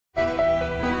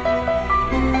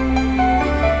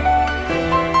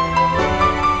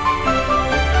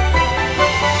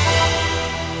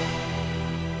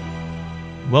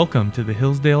Welcome to the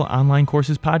Hillsdale Online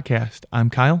Courses Podcast. I'm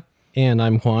Kyle. And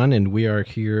I'm Juan, and we are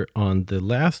here on the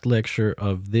last lecture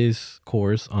of this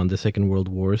course on the Second World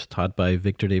Wars taught by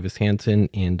Victor Davis Hanson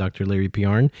and Dr. Larry P.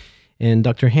 Arnn. And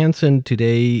Dr. Hanson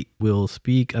today will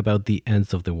speak about the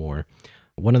ends of the war.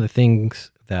 One of the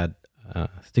things that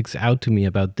sticks out to me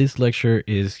about this lecture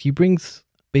is he brings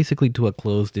basically to a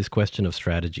close this question of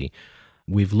strategy.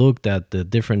 We've looked at the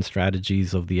different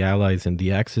strategies of the Allies and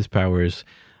the Axis powers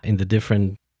in the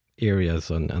different areas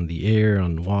on the air,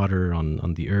 on water,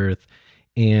 on the earth.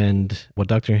 And what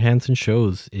Dr. Hanson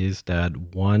shows is that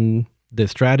the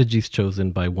strategies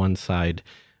chosen by one side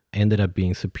ended up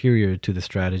being superior to the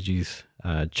strategies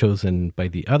chosen by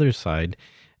the other side.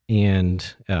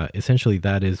 And essentially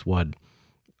that is what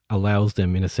allows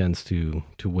them, in a sense, to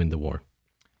win the war.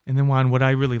 And then, Juan, what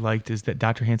I really liked is that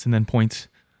Dr. Hanson then points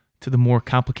to the more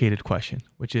complicated question,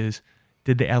 which is,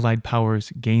 did the Allied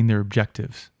powers gain their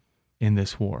objectives in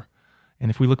this war? And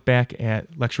if we look back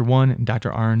at Lecture 1 and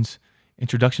Dr. Arnn's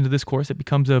introduction to this course, it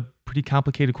becomes a pretty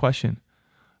complicated question,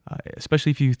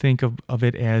 especially if you think of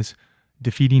it as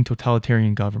defeating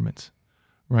totalitarian governments,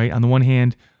 right? On the one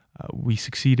hand, we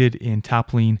succeeded in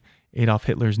toppling Adolf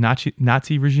Hitler's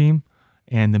Nazi regime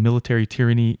and the military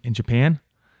tyranny in Japan.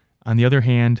 On the other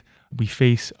hand, we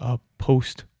face a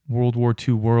post-World War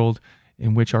II world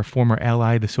in which our former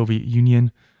ally, the Soviet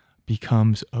Union,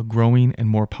 becomes a growing and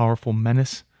more powerful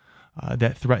menace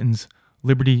that threatens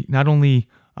liberty not only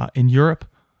in Europe,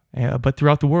 but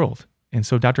throughout the world. And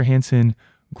so Dr. Hanson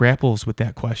grapples with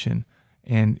that question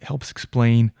and helps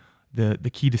explain the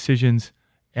key decisions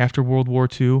after World War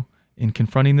II in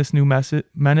confronting this new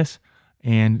menace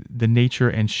and the nature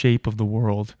and shape of the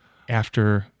world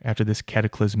after this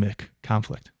cataclysmic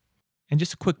conflict. And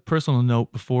just a quick personal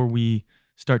note before we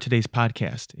start today's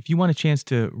podcast. If you want a chance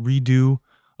to redo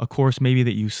a course maybe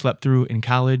that you slept through in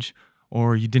college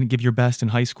or you didn't give your best in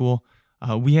high school,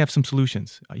 we have some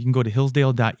solutions. You can go to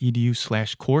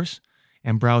hillsdale.edu/course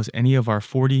and browse any of our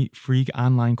 40 free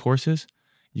online courses.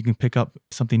 You can pick up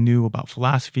something new about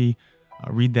philosophy,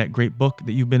 read that great book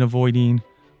that you've been avoiding,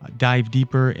 dive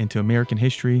deeper into American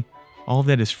history. All of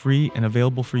that is free and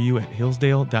available for you at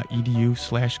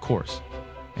hillsdale.edu/course.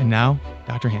 And now,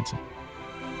 Dr. Hanson.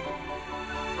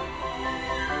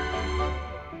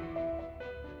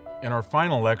 In our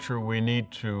final lecture, we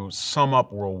need to sum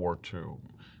up World War II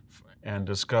and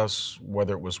discuss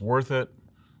whether it was worth it,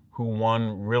 who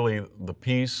won really the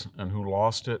peace and who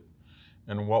lost it,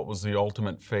 and what was the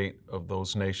ultimate fate of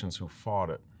those nations who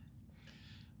fought it.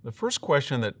 The first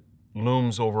question that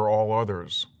looms over all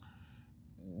others: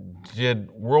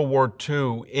 did World War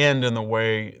II end in the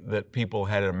way that people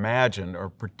had imagined, or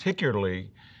particularly,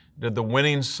 did the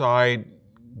winning side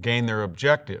gain their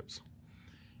objectives?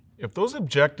 If those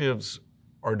objectives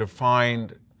are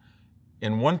defined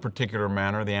in one particular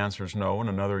manner, the answer is no, and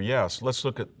another yes. Let's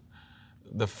look at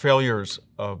the failures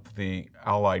of the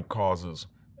Allied causes.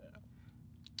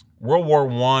 World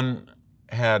War I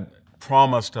had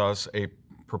promised us a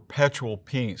perpetual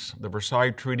peace. The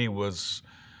Versailles Treaty was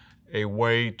a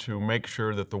way to make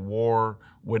sure that the war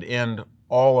would end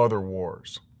all other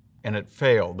wars, and it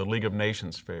failed. The League of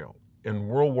Nations failed. In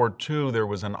World War II, there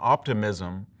was an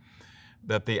optimism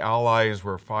that the Allies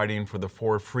were fighting for the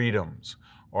four freedoms,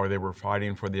 or they were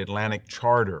fighting for the Atlantic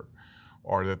Charter,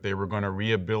 or that they were going to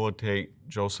rehabilitate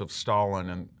Joseph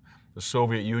Stalin, and the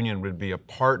Soviet Union would be a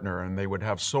partner, and they would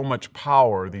have so much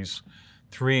power, these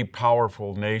three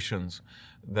powerful nations,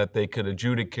 that they could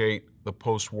adjudicate the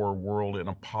post-war world in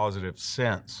a positive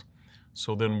sense.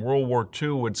 So then World War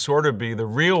II would sort of be the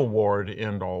real war to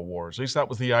end all wars. At least that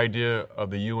was the idea of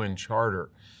the UN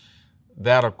Charter.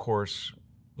 That, of course,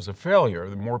 was a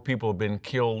failure. More people have been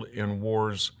killed in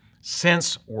wars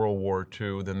since World War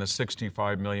II than the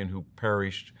 65 million who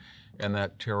perished in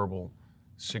that terrible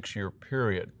 6-year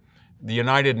period. The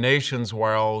United Nations,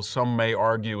 while some may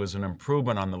argue is an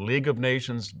improvement on the League of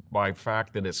Nations by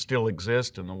fact that it still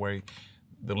exists in the way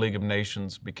the League of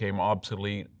Nations became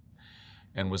obsolete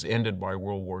and was ended by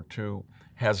World War II,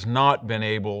 has not been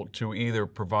able to either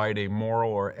provide a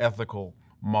moral or ethical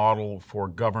model for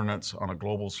governance on a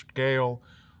global scale,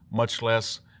 much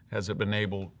less has it been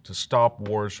able to stop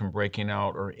wars from breaking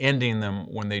out or ending them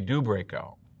when they do break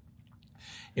out.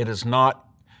 It is not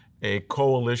a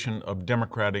coalition of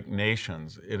democratic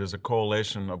nations. It is a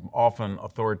coalition of often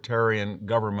authoritarian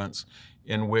governments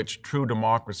in which true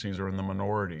democracies are in the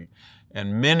minority.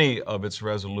 And many of its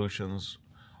resolutions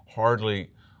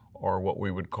hardly are what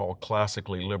we would call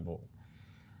classically liberal.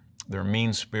 They're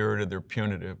mean-spirited, they're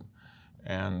punitive,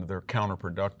 and they're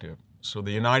counterproductive. So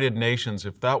the United Nations,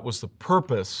 if that was the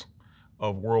purpose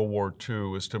of World War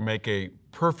II is to make a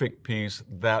perfect peace.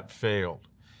 That failed.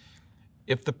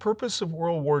 If the purpose of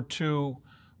World War II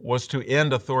was to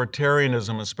end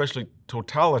authoritarianism, especially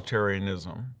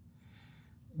totalitarianism,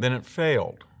 then it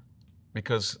failed.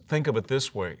 Because think of it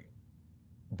this way.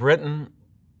 Britain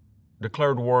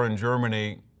declared war on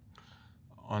Germany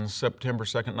on September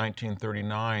 2nd,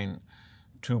 1939,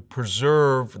 to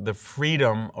preserve the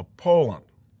freedom of Poland.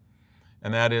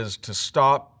 And that is to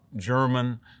stop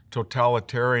German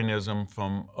totalitarianism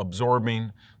from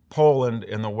absorbing Poland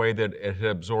in the way that it had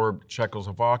absorbed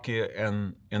Czechoslovakia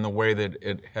and in the way that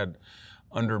it had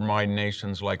undermined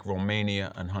nations like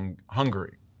Romania and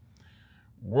Hungary.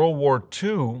 World War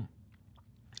II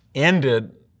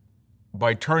ended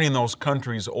by turning those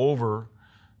countries over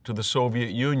to the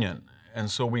Soviet Union. And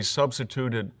so we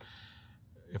substituted,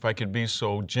 if I could be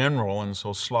so general and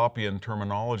so sloppy in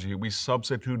terminology, we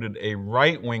substituted a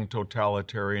right-wing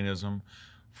totalitarianism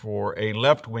for a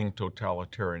left-wing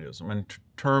totalitarianism. In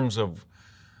terms of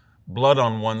blood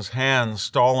on one's hands,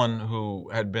 Stalin, who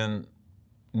had been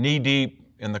knee-deep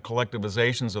in the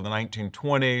collectivizations of the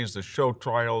 1920s, the show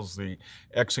trials, the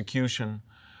execution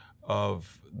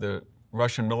of the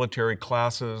Russian military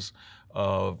classes,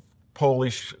 of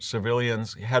Polish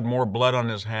civilians, he had more blood on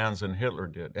his hands than Hitler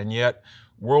did. And yet,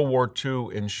 World War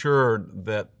II ensured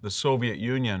that the Soviet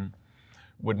Union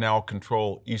would now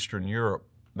control Eastern Europe.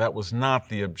 That was not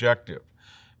the objective.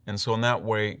 And so in that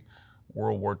way,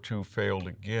 World War II failed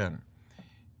again.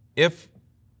 If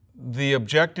the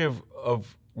objective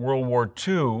of World War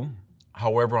II,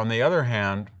 however, on the other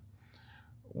hand,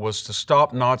 was to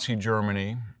stop Nazi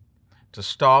Germany, to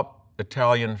stop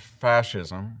Italian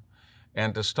fascism,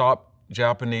 and to stop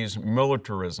Japanese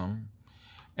militarism,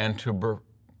 and to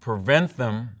prevent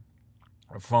them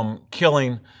from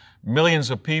killing millions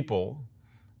of people,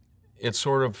 it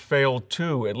sort of failed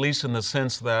too, at least in the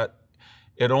sense that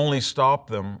it only stopped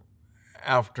them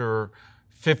after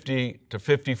 50 to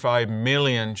 55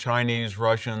 million Chinese,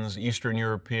 Russians, Eastern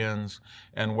Europeans,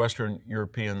 and Western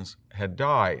Europeans had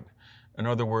died. In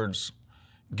other words,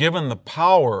 given the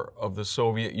power of the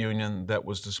Soviet Union that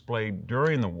was displayed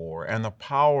during the war, and the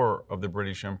power of the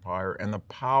British Empire, and the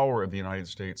power of the United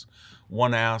States,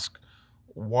 one asks,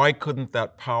 why couldn't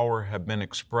that power have been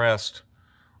expressed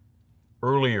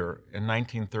earlier in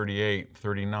 1938,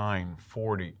 39,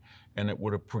 40, and it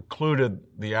would have precluded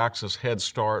the Axis head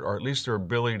start, or at least their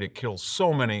ability to kill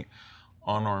so many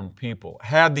unarmed people.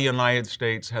 Had the United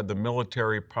States had the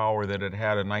military power that it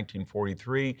had in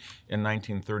 1943, in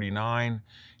 1939,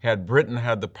 had Britain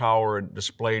had the power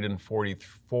displayed in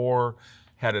 44,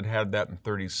 had it had that in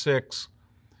 36,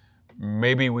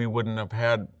 maybe we wouldn't have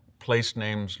had place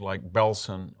names like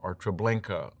Belsen or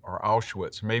Treblinka or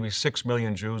Auschwitz. Maybe 6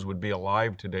 million Jews would be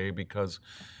alive today because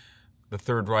the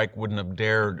Third Reich wouldn't have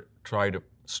dared try to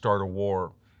start a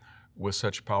war with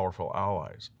such powerful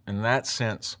allies. In that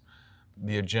sense,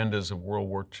 the agendas of World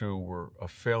War II were a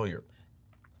failure.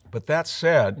 But that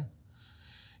said,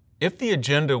 if the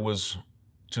agenda was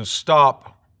to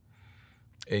stop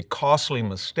a costly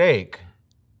mistake,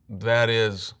 that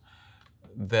is,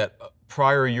 that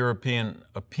prior European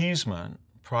appeasement,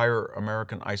 prior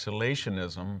American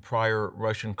isolationism, prior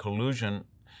Russian collusion,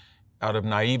 out of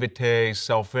naivete,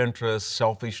 self-interest,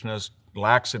 selfishness,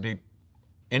 laxity,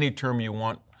 any term you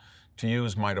want to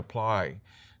use might apply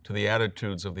to the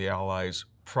attitudes of the Allies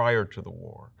prior to the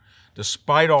war.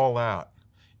 Despite all that,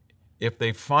 if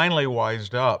they finally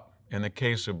wised up, in the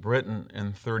case of Britain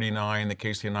in 39, the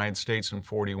case of the United States in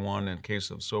 41, in the case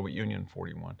of the Soviet Union in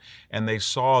 41, and they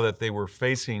saw that they were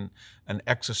facing an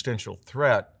existential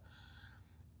threat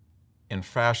in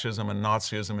fascism and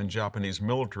Nazism and Japanese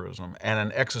militarism, and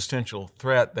an existential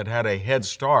threat that had a head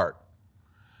start,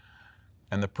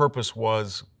 and the purpose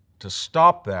was to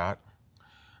stop that,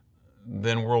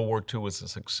 then World War II was a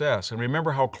success. And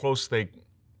remember how close they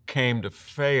came to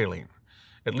failing.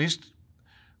 At least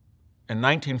in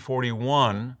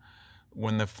 1941,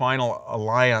 when the final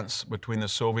alliance between the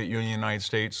Soviet Union, the United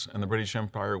States, and the British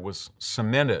Empire was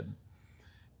cemented,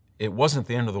 it wasn't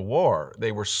the end of the war.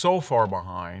 They were so far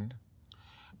behind,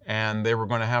 and they were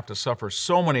going to have to suffer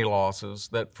so many losses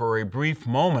that for a brief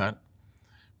moment,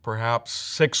 perhaps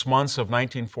 6 months of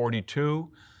 1942,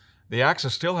 the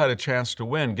Axis still had a chance to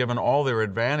win, given all their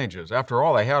advantages. After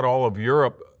all, they had all of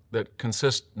Europe that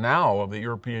consists now of the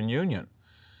European Union,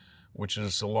 which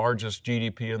is the largest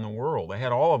GDP in the world. They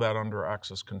had all of that under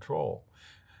Axis control.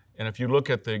 And if you look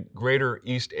at the greater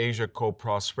East Asia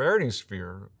co-prosperity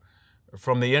sphere,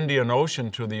 from the Indian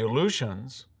Ocean to the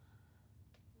Aleutians,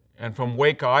 and from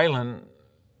Wake Island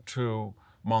to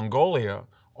Mongolia,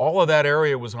 all of that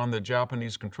area was under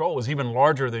Japanese control. It was even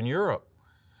larger than Europe.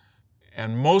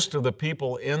 And most of the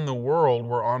people in the world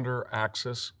were under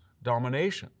Axis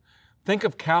domination. Think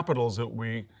of capitals that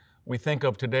we think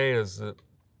of today as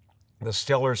the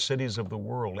stellar cities of the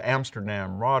world: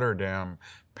 Amsterdam, Rotterdam,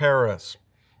 Paris,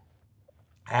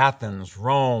 Athens,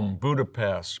 Rome,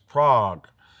 Budapest, Prague,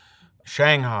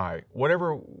 Shanghai,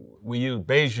 whatever we use,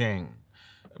 Beijing,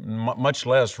 much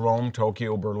less Rome,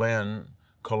 Tokyo, Berlin,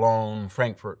 Cologne,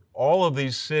 Frankfurt. All of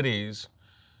these cities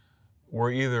were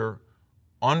either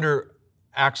under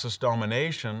Axis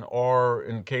domination, or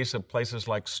in case of places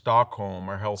like Stockholm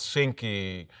or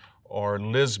Helsinki or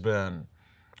Lisbon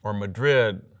or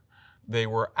Madrid, they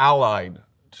were allied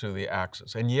to the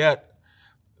Axis. And yet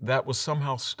that was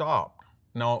somehow stopped.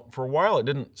 Now, for a while it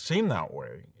didn't seem that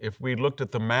way. If we looked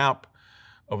at the map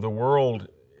of the world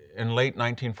in late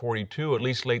 1942, at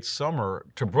least late summer,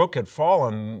 Tobruk had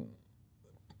fallen.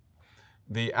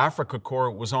 The Africa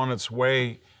Corps was on its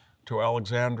way to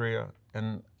Alexandria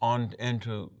and on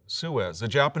into Suez. The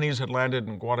Japanese had landed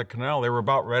in Guadalcanal. They were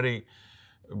about ready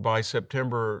by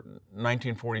September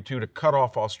 1942 to cut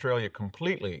off Australia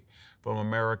completely from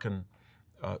American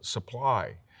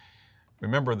supply.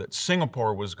 Remember that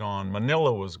Singapore was gone,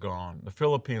 Manila was gone, the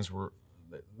Philippines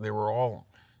they were all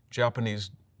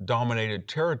Japanese-dominated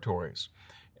territories.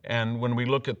 And when we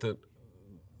look at the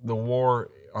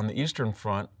war on the Eastern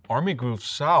Front, Army Group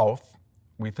South,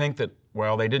 we think that,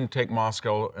 well, they didn't take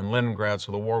Moscow and Leningrad,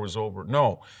 so the war was over.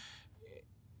 No.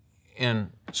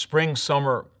 In spring,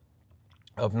 summer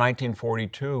of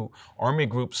 1942, Army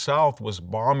Group South was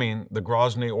bombing the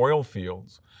Grozny oil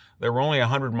fields. They were only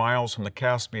 100 miles from the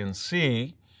Caspian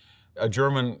Sea. A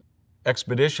German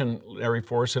expeditionary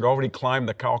force had already climbed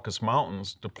the Caucasus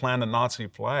Mountains to plant a Nazi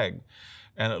flag.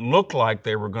 And it looked like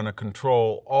they were going to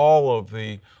control all of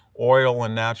the oil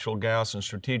and natural gas and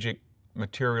strategic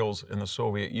materials in the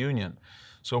Soviet Union.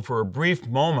 So for a brief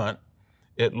moment,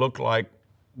 it looked like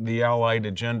the Allied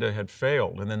agenda had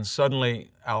failed. And then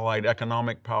suddenly, Allied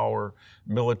economic power,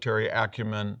 military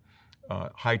acumen,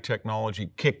 high technology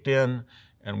kicked in,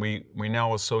 and we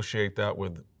now associate that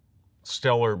with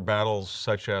stellar battles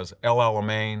such as El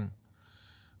Alamein,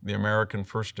 the American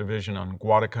 1st Division on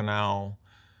Guadalcanal,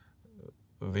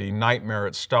 the nightmare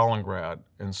at Stalingrad.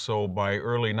 And so by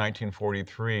early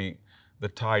 1943, the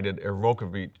tide had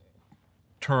irrevocably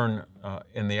turned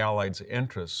in the Allies'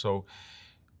 interest. So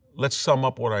let's sum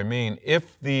up what I mean.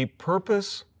 If the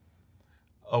purpose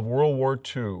of World War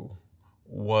II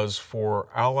was for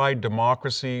Allied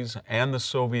democracies and the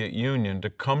Soviet Union to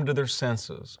come to their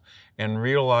senses and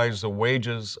realize the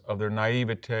wages of their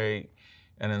naivete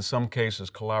and in some cases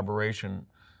collaboration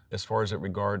as far as it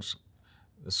regards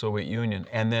the Soviet Union,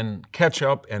 and then catch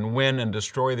up and win and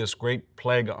destroy this great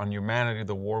plague on humanity,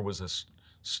 the war was a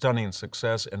stunning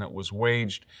success, and it was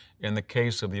waged in the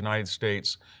case of the United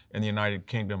States and the United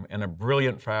Kingdom in a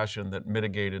brilliant fashion that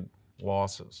mitigated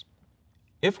losses.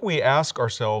 If we ask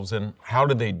ourselves, then, how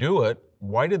did they do it?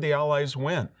 Why did the Allies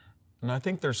win? And I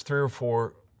think there's 3 or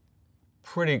 4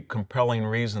 pretty compelling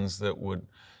reasons that would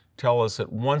tell us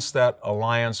that once that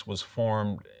alliance was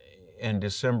formed in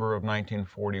December of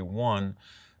 1941,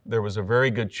 there was a very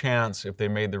good chance, if they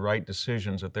made the right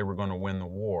decisions, that they were going to win the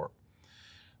war.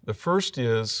 The first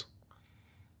is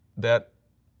that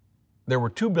there were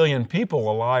 2 billion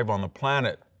people alive on the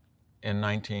planet in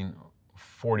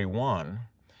 1941,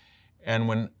 and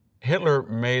when Hitler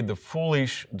made the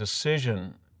foolish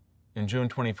decision in June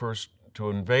 21st to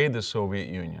invade the Soviet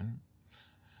Union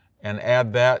and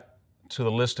add that to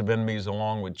the list of enemies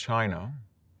along with China,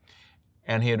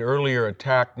 and he had earlier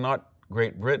attacked not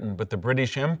Great Britain, but the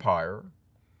British Empire,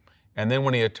 and then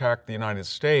when he attacked the United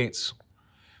States,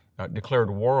 declared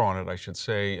war on it, I should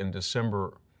say, in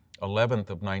December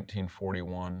 11th of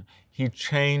 1941, he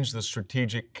changed the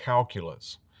strategic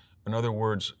calculus. In other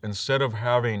words, instead of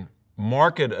having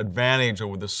market advantage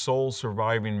over the sole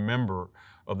surviving member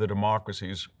of the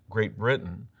democracies, Great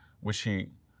Britain, which he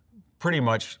pretty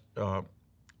much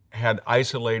had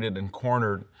isolated and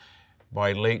cornered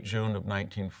by late June of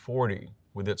 1940,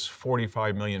 with its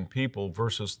 45 million people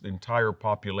versus the entire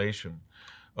population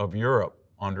of Europe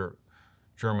under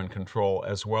German control,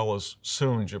 as well as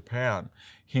soon Japan.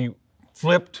 He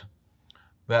flipped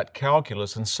that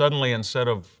calculus, and suddenly, instead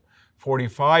of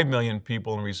 45 million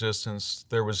people in resistance,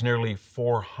 there was nearly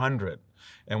 400.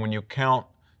 And when you count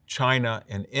China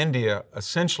and India,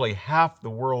 essentially half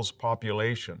the world's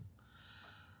population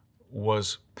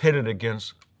was pitted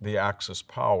against the Axis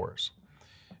powers.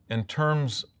 In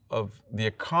terms of the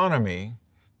economy,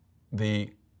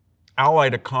 the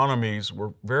Allied economies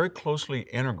were very closely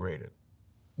integrated.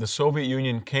 The Soviet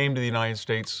Union came to the United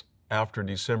States after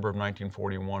December of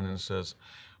 1941 and says,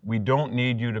 We don't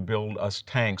need you to build us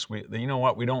tanks. You know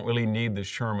what? We don't really need the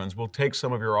Shermans. We'll take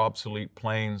some of your obsolete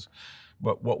planes,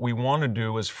 but what we want to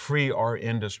do is free our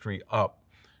industry up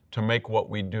to make what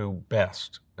we do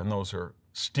best. And those are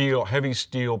steel, heavy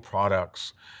steel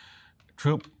products,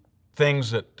 troop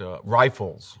things that,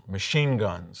 rifles, machine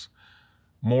guns,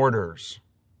 mortars,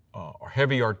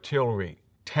 heavy artillery,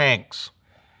 tanks,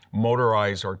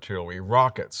 motorized artillery,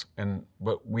 rockets,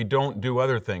 but we don't do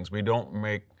other things. We don't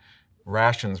make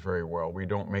rations very well. We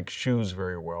don't make shoes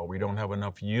very well. We don't have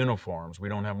enough uniforms. We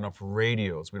don't have enough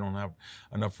radios. We don't have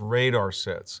enough radar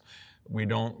sets. We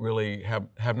don't really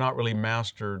have not really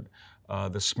mastered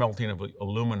the smelting of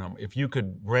aluminum. If you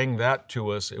could bring that to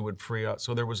us, it would free us.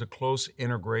 So there was a close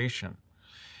integration.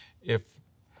 If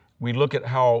we look at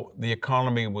how the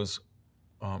economy was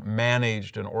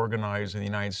managed and organized in the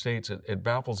United States, it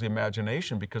baffles the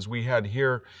imagination, because we had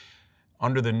here,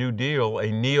 under the New Deal,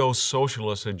 a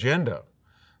neo-socialist agenda.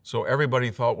 So everybody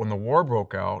thought when the war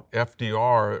broke out,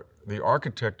 FDR, the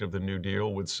architect of the New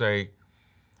Deal, would say,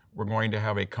 we're going to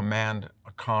have a command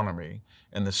economy,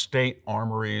 and the state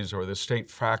armories or the state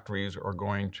factories are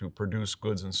going to produce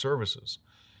goods and services.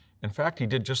 In fact, he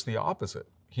did just the opposite.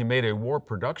 He made a war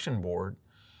production board,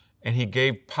 and he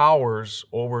gave powers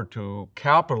over to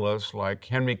capitalists like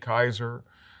Henry Kaiser,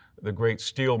 the great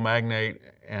steel magnate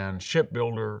and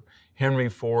shipbuilder, Henry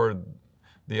Ford,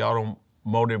 the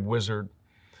automotive wizard,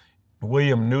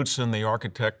 William Knudsen, the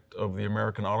architect of the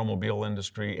American automobile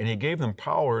industry, and he gave them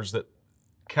powers that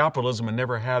capitalism had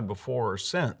never had before or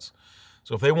since.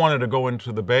 So if they wanted to go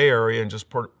into the Bay Area and just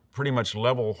pretty much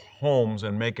level homes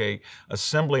and make a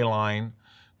assembly line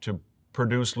to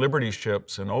produce Liberty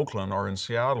ships in Oakland or in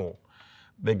Seattle,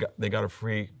 they got a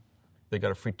free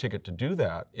ticket to do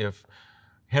that. If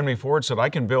Henry Ford said, I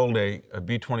can build a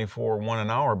B-24 one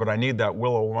an hour, but I need that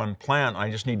Willow Run plant.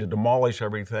 I just need to demolish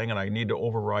everything, and I need to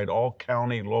override all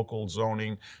county, local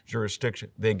zoning jurisdiction.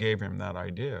 They gave him that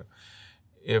idea.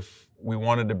 If we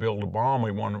wanted to build a bomb,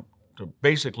 we wanted to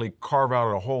basically carve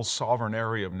out a whole sovereign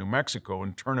area of New Mexico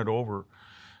and turn it over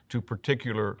to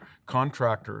particular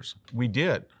contractors. We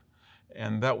did.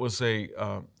 And that was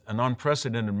an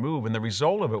unprecedented move. And the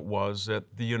result of it was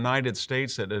that the United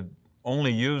States, that had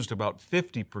only used about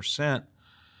 50%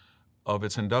 of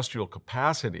its industrial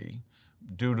capacity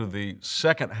due to the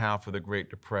second half of the Great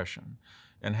Depression,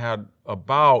 and had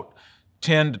about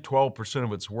 10 to 12%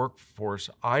 of its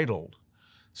workforce idled,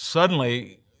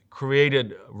 suddenly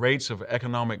created rates of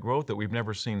economic growth that we've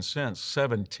never seen since,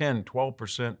 7, 10,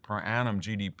 12% per annum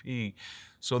GDP,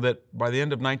 so that by the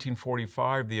end of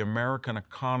 1945, the American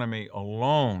economy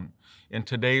alone, in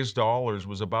today's dollars,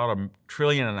 was about $1.5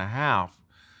 trillion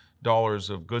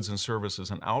of goods and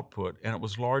services and output, and it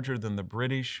was larger than the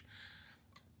British,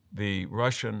 the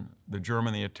Russian, the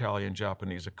German, the Italian,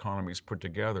 Japanese economies put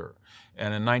together.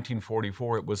 And in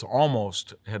 1944, it was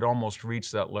had almost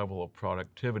reached that level of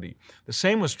productivity. The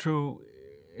same was true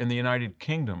in the United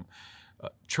Kingdom.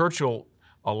 Churchill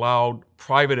allowed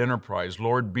private enterprise,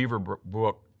 Lord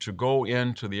Beaverbrook, to go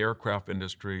into the aircraft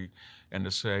industry and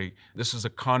to say, this is a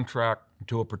contract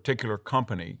to a particular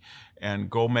company, and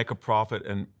go make a profit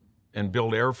and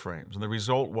build airframes. And the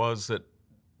result was that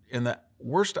in the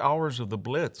worst hours of the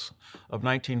Blitz of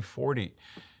 1940,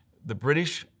 the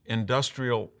British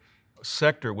industrial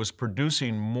sector was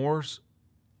producing more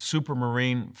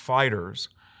Supermarine fighters,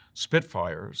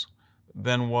 Spitfires,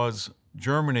 than was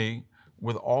Germany,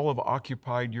 with all of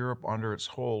occupied Europe under its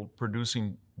hold,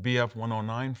 producing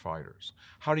Bf-109 fighters.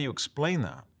 How do you explain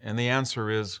that? And the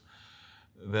answer is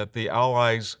that the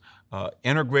Allies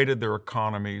integrated their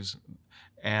economies,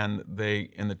 and they,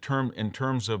 in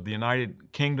terms of the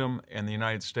United Kingdom and the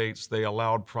United States, they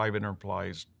allowed private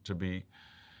enterprise to be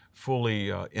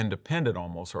fully independent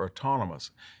almost, or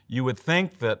autonomous. You would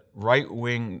think that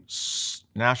right-wing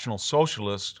National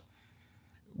Socialists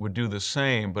would do the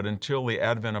same, but until the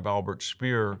advent of Albert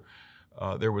Speer,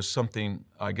 there was something,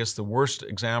 I guess the worst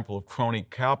example of crony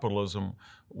capitalism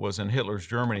was in Hitler's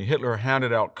Germany. Hitler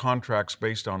handed out contracts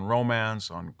based on romance,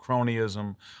 on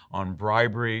cronyism, on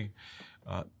bribery.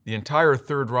 The entire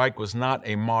Third Reich was not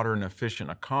a modern, efficient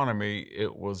economy.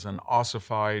 It was an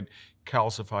ossified,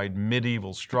 calcified,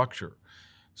 medieval structure.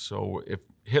 So if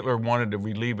Hitler wanted to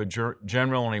relieve a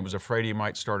general and he was afraid he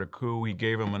might start a coup, he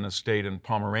gave him an estate in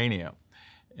Pomerania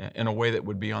in a way that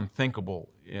would be unthinkable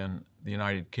in the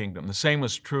United Kingdom. The same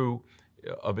was true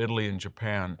of Italy and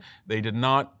Japan. They did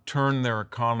not turn their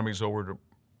economies over to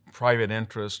private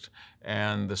interest,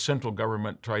 and the central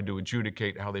government tried to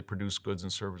adjudicate how they produced goods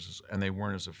and services, and they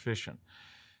weren't as efficient.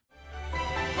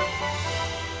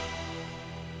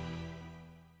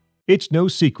 It's no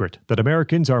secret that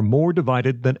Americans are more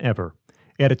divided than ever.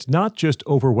 And it's not just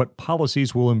over what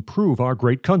policies will improve our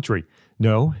great country.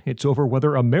 No, it's over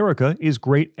whether America is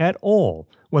great at all,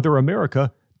 whether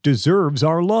America deserves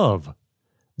our love.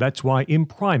 That's why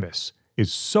Imprimis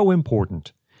is so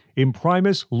important.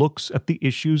 Imprimis looks at the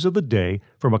issues of the day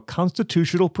from a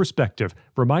constitutional perspective,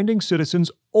 reminding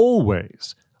citizens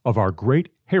always of our great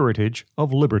heritage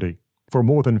of liberty. For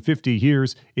more than 50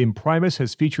 years, Imprimis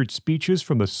has featured speeches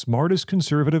from the smartest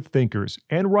conservative thinkers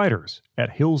and writers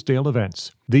at Hillsdale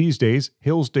events. These days,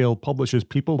 Hillsdale publishes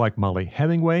people like Molly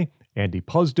Hemingway, Andy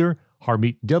Puzder,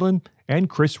 Harmeet Dillon, and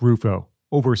Chris Rufo.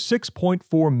 Over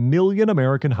 6.4 million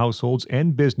American households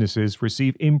and businesses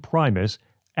receive Imprimis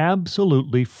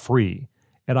absolutely free.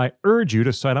 And I urge you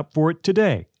to sign up for it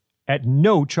today at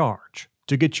no charge.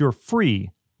 To get your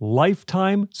free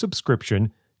lifetime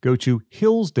subscription, go to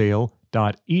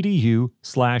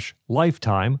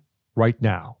hillsdale.edu/lifetime right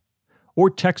now. Or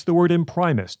text the word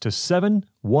Imprimis to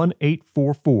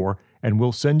 71844 and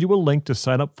we'll send you a link to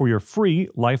sign up for your free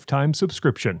lifetime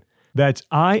subscription. That's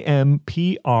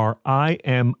IMPRIMIS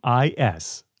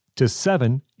to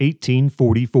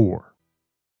 71844.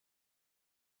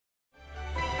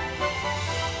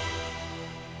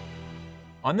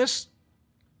 On this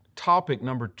topic,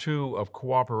 number 2 of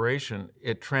cooperation,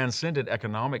 it transcended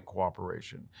economic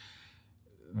cooperation.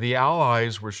 The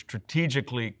Allies were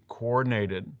strategically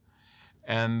coordinated,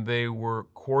 and they were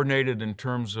coordinated in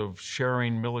terms of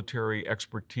sharing military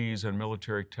expertise and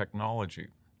military technology.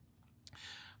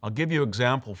 I'll give you an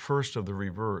example first of the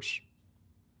reverse.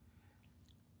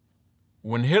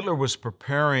 When Hitler was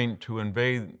preparing to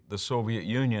invade the Soviet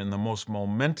Union, the most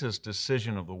momentous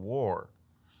decision of the war,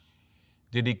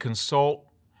 did he consult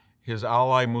his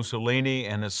ally Mussolini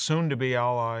and his soon-to-be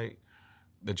ally,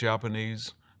 the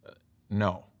Japanese?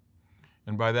 No.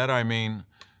 And by that I mean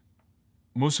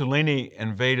Mussolini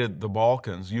invaded the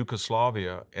Balkans,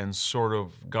 Yugoslavia, and sort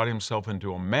of got himself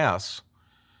into a mess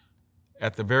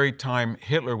at the very time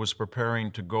Hitler was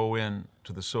preparing to go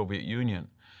into the Soviet Union.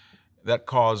 That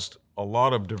caused a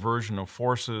lot of diversion of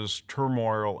forces,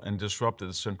 turmoil, and disrupted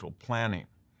the central planning.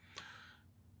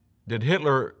 Did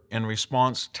Hitler, in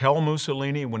response, tell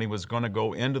Mussolini when he was going to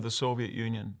go into the Soviet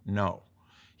Union? No.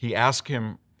 He asked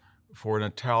him for an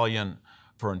Italian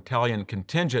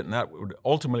contingent, and that would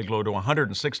ultimately go to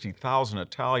 160,000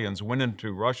 Italians went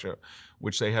into Russia,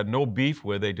 which they had no beef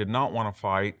with. They did not want to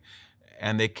fight,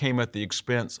 and they came at the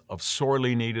expense of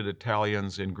sorely needed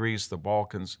Italians in Greece, the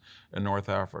Balkans, and North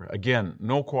Africa. Again,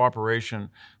 no cooperation,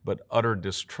 but utter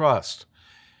distrust.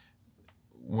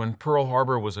 When Pearl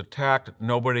Harbor was attacked,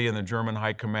 nobody in the German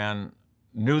High Command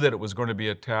knew that it was going to be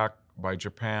attacked by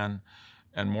Japan,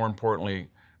 and more importantly,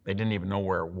 they didn't even know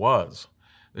where it was.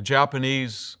 The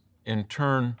Japanese, in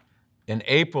turn, in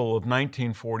April of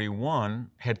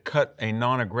 1941, had cut a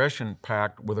non-aggression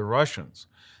pact with the Russians.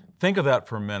 Think of that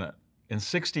for a minute. In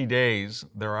 60 days,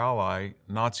 their ally,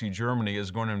 Nazi Germany,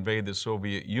 is going to invade the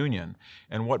Soviet Union.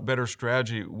 And what better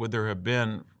strategy would there have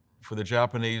been for the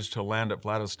Japanese to land at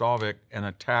Vladivostok and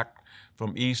attack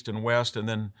from east and west, and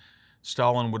then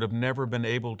Stalin would have never been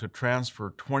able to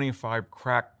transfer 25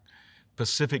 crack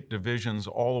Pacific divisions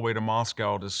all the way to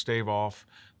Moscow to stave off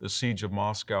the siege of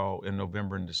Moscow in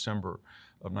November and December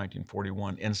of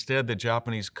 1941. Instead, the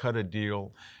Japanese cut a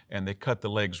deal, and they cut the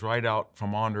legs right out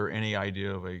from under any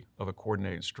idea of a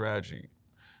coordinated strategy.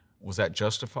 Was that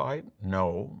justified?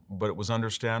 No, but it was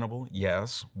understandable?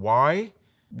 Yes. Why?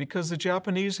 Because the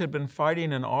Japanese had been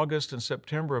fighting in August and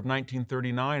September of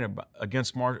 1939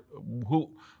 against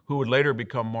who would later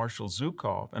become Marshal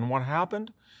Zhukov. And what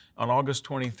happened? On August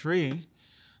 23,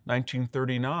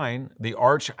 1939, the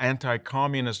arch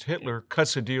anti-communist Hitler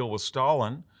cuts a deal with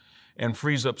Stalin and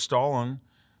frees up Stalin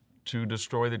to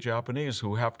destroy the Japanese,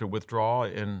 who have to withdraw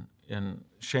in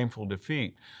shameful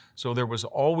defeat. So there was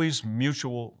always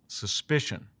mutual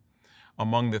suspicion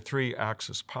among the three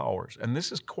Axis powers. And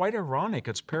this is quite ironic.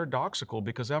 It's paradoxical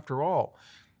because, after all,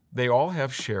 they all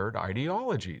have shared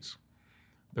ideologies.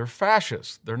 They're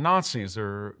fascists, they're Nazis,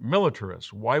 they're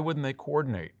militarists. Why wouldn't they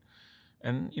coordinate?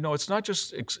 And, you know, it's not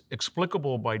just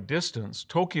explicable by distance.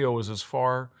 Tokyo is as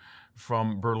far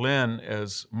from Berlin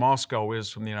as Moscow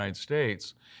is from the United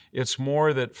States. It's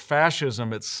more that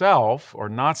fascism itself, or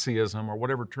Nazism, or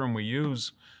whatever term we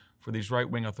use for these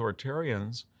right-wing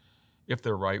authoritarians, if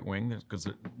they're right-wing, because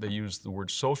they use the word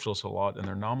socialist a lot in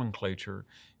their nomenclature,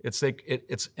 it's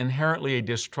inherently a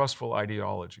distrustful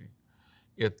ideology.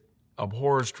 It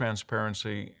abhors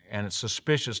transparency, and it's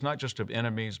suspicious not just of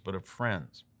enemies, but of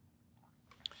friends.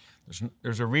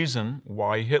 There's a reason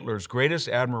why Hitler's greatest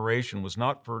admiration was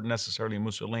not for necessarily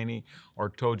Mussolini or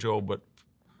Tojo, but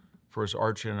for his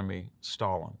archenemy,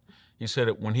 Stalin. He said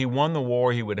that when he won the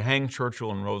war, he would hang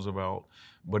Churchill and Roosevelt,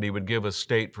 but he would give a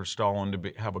state for Stalin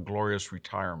to have a glorious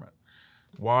retirement.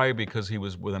 Why? Because he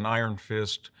was, with an iron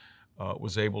fist,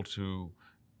 was able to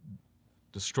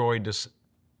destroy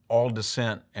all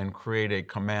dissent and create a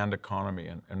command economy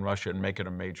in Russia and make it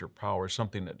a major power,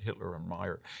 something that Hitler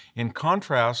admired. In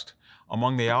contrast,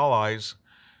 among the Allies,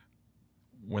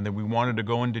 when we wanted to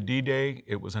go into D-Day,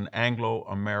 it was an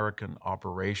Anglo-American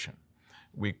operation.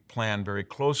 We planned very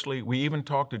closely. We even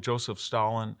talked to Joseph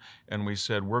Stalin and we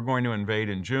said, we're going to invade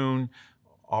in June.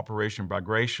 Operation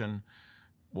Bagration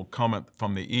will come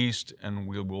from the east and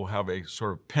we will have a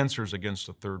sort of pincers against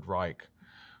the Third Reich.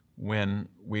 When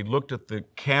we looked at the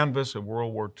canvas of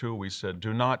World War II, we said,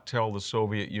 do not tell the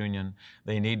Soviet Union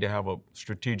they need to have a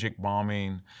strategic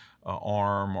bombing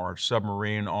arm or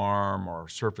submarine arm or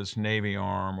surface Navy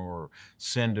arm or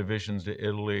send divisions to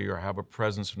Italy or have a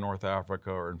presence in North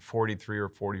Africa or in 43 or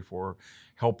 44,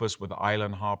 help us with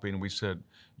island hopping. We said,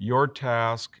 your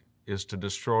task is to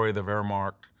destroy the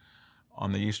Wehrmacht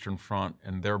on the Eastern Front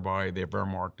and thereby the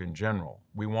Wehrmacht in general.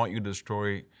 We want you to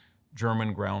destroy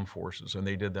German ground forces, and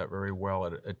they did that very well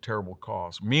at a terrible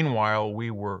cost. Meanwhile, we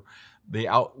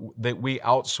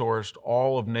outsourced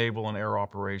all of naval and air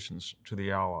operations to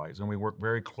the Allies, and we worked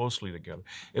very closely together.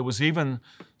 It was even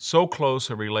so close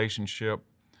a relationship.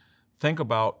 Think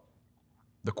about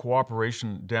the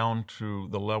cooperation down to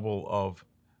the level of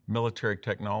military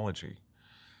technology.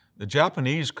 The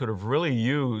Japanese could have really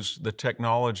used the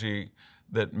technology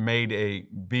that made a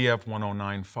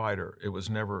Bf-109 fighter. It was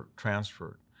never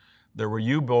transferred. There were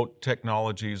U-boat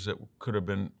technologies that could have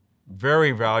been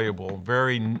very valuable,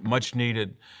 very much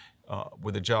needed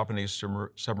with the Japanese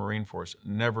submarine force,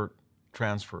 never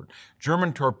transferred.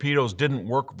 German torpedoes didn't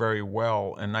work very well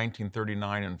in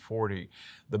 1939 and 40.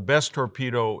 The best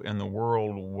torpedo in the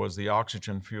world was the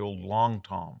oxygen-fueled Long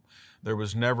Tom. There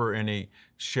was never any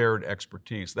shared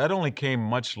expertise. That only came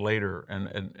much later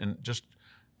and just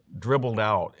dribbled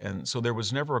out. And so there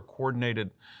was never a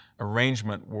coordinated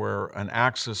arrangement where an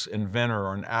Axis inventor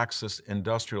or an Axis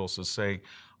industrialist would say,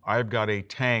 I've got a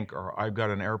tank or I've got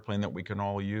an airplane that we can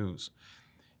all use.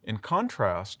 In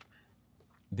contrast,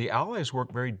 the Allies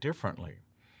worked very differently.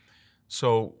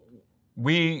 So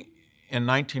we, in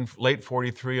late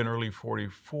 43 and early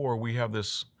 44, we have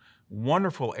this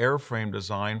wonderful airframe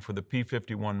design for the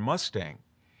P-51 Mustang.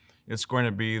 It's going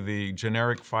to be the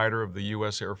generic fighter of the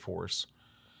U.S. Air Force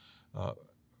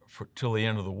till the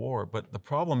end of the war. But the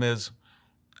problem is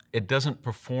it doesn't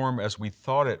perform as we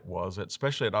thought it was,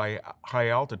 especially at high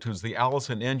altitudes. The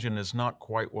Allison engine is not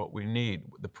quite what we need.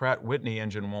 The Pratt Whitney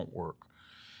engine won't work.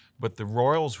 But the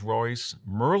Rolls-Royce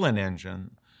Merlin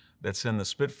engine that's in the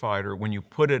Spitfire, when you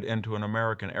put it into an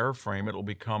American airframe, it'll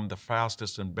become the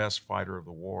fastest and best fighter of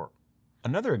the war.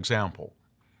 Another example,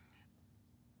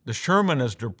 the Sherman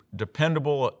is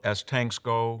dependable as tanks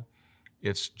go.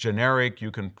 It's generic.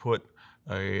 You can put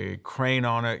a crane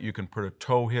on it, you can put a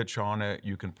tow hitch on it,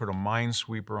 you can put a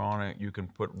minesweeper on it, you can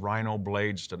put rhino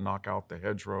blades to knock out the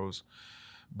hedgerows.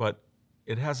 But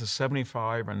it has a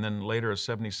 75 and then later a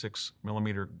 76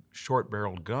 millimeter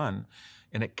short-barreled gun,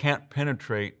 and it can't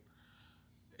penetrate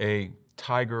a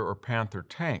Tiger or Panther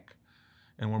tank.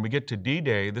 And when we get to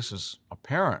D-Day, this is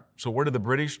apparent. So what do the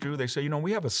British do? They say, you know,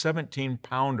 we have a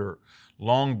 17-pounder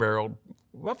long-barreled,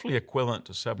 roughly equivalent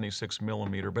to 76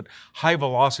 millimeter, but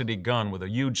high-velocity gun with a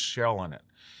huge shell in it.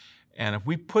 And if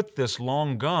we put this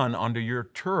long gun under your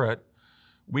turret,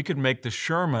 we could make the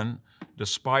Sherman,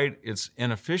 despite its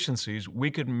inefficiencies,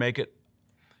 we could make it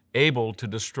able to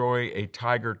destroy a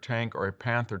Tiger tank or a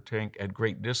Panther tank at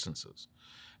great distances.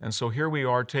 And so here we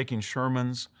are taking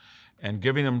Shermans and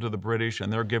giving them to the British,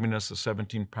 and they're giving us a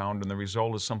 17-pound, and the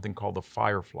result is something called the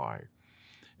Firefly.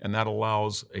 And that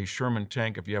allows a Sherman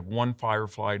tank, if you have one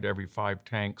Firefly to every 5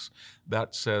 tanks,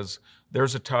 that says,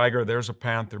 there's a Tiger, there's a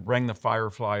Panther, bring the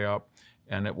Firefly up,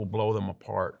 and it will blow them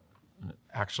apart.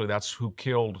 Actually, that's who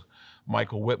killed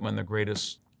Michael Whitman, the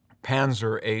greatest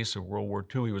Panzer ace of World War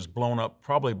II. He was blown up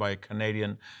probably by a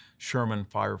Canadian Sherman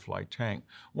Firefly tank.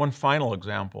 One final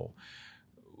example.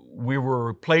 We were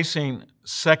replacing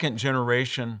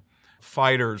second-generation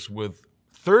fighters with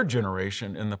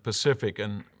third-generation in the Pacific,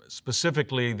 and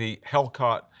specifically the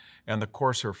Hellcat and the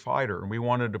Corsair fighter. And we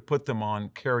wanted to put them on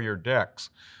carrier decks.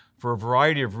 For a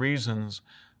variety of reasons,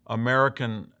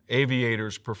 American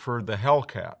aviators preferred the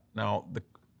Hellcat. Now,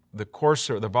 the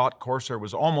Corsair, the Vought Corsair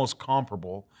was almost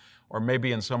comparable, or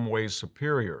maybe in some ways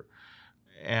superior.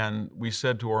 And we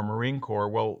said to our Marine Corps,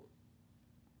 well,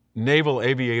 naval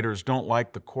aviators don't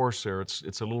like the Corsair.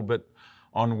 It's a little bit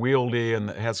unwieldy and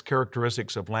has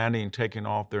characteristics of landing and taking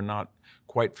off they're not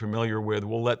quite familiar with.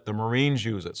 We'll let the Marines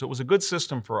use it. So it was a good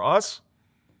system for us,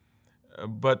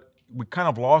 but we kind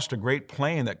of lost a great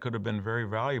plane that could have been very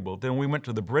valuable. Then we went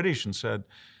to the British and said,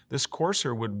 this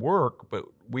Corsair would work, but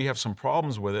we have some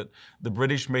problems with it. The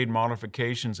British made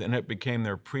modifications and it became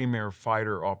their premier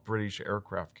fighter off British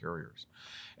aircraft carriers.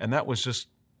 And that was just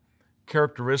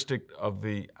characteristic of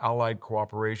the Allied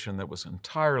cooperation that was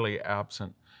entirely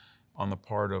absent on the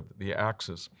part of the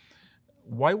Axis.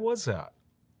 Why was that?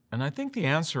 And I think the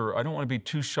answer, I don't want to be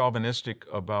too chauvinistic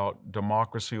about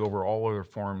democracy over all other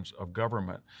forms of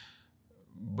government,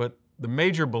 but the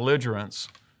major belligerents,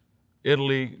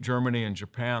 Italy, Germany, and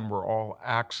Japan, were all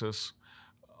Axis,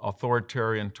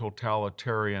 authoritarian,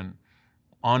 totalitarian,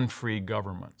 unfree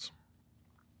governments.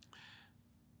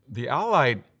 The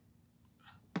Allied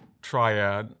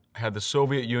triad had the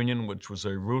Soviet Union, which was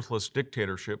a ruthless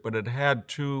dictatorship, but it had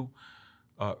two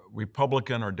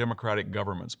Republican or democratic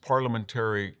governments,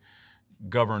 parliamentary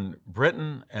governed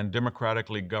Britain and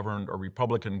democratically governed or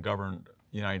Republican governed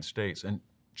United States. And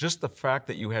just the fact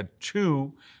that you had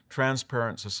two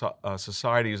transparent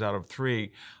societies out of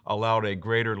three allowed a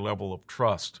greater level of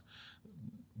trust.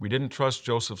 We didn't trust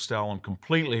Joseph Stalin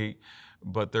completely,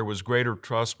 but there was greater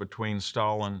trust between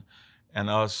Stalin and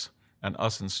us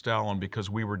and Stalin because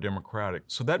we were democratic.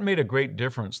 So that made a great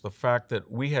difference, the fact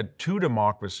that we had two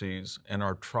democracies in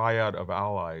our triad of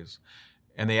allies,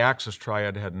 and the Axis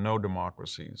triad had no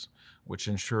democracies, which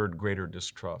ensured greater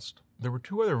distrust. There were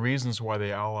two other reasons why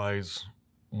the Allies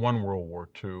won World War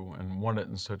II and won it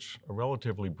in such a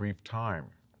relatively brief time.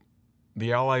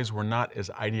 The Allies were not as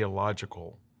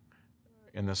ideological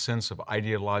in the sense of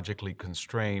ideologically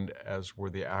constrained as were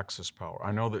the Axis power.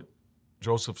 I know that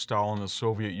Joseph Stalin and the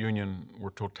Soviet Union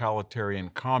were totalitarian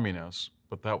communists,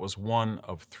 but that was one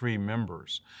of three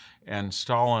members. And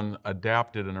Stalin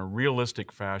adapted in a realistic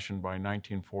fashion by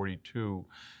 1942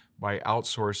 by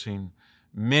outsourcing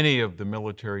many of the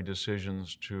military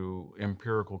decisions to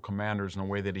empirical commanders in a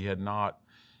way that he had not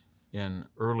in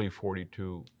early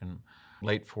 42 and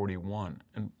late 41.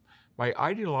 And by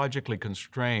ideologically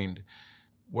constrained,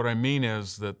 what I mean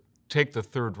is that, take the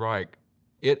Third Reich,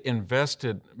 it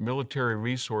invested military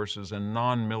resources in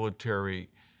non-military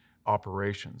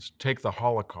operations. Take the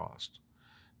Holocaust.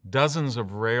 Dozens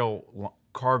of rail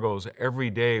cargoes every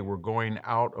day were going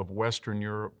out of Western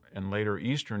Europe and later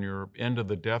Eastern Europe into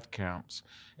the death camps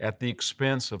at the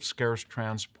expense of scarce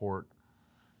transport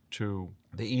to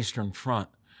the Eastern Front.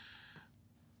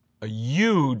 A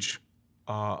huge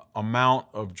amount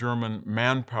of German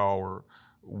manpower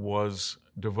was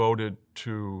devoted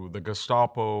to the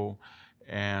Gestapo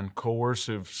and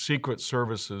coercive secret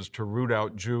services to root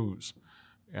out Jews.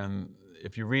 And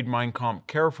if you read Mein Kampf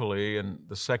carefully in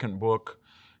the second book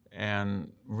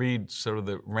and read sort of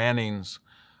the rantings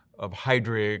of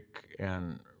Heydrich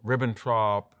and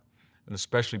Ribbentrop, and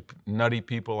especially nutty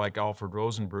people like Alfred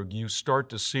Rosenberg, you start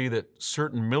to see that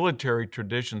certain military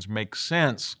traditions make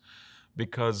sense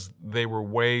because they were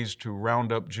ways to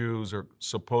round up Jews or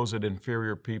supposed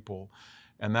inferior people,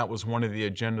 and that was one of the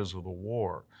agendas of the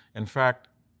war. In fact,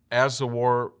 as the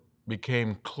war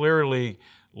became clearly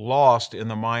lost in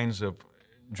the minds of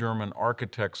German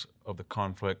architects of the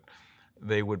conflict,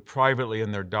 they would privately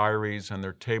in their diaries and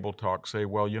their table talk say,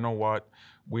 well, you know what,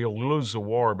 we'll lose the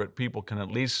war, but people can at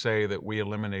least say that we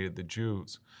eliminated the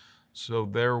Jews. So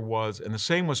there was, and the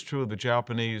same was true of the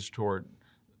Japanese toward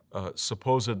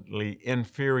supposedly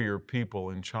inferior people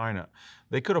in China.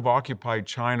 They could have occupied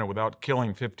China without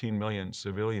killing 15 million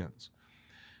civilians.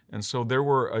 And so there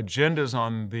were agendas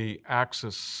on the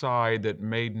Axis side that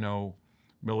made no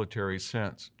military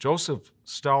sense. Joseph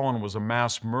Stalin was a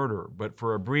mass murderer, but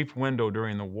for a brief window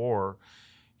during the war,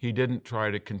 he didn't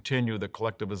try to continue the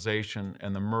collectivization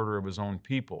and the murder of his own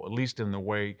people, at least in the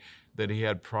way that he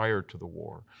had prior to the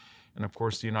war. And of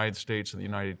course, the United States and the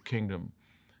United Kingdom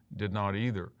did not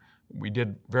either. We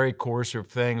did very coercive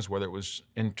things, whether it was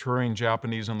interring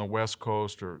Japanese on the West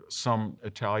Coast or some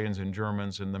Italians and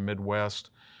Germans in the Midwest,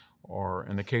 or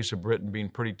in the case of Britain, being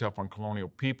pretty tough on colonial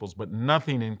peoples, but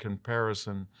nothing in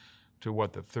comparison to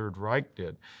what the Third Reich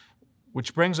did.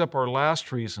 Which brings up our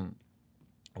last reason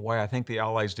why I think the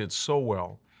Allies did so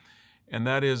well, and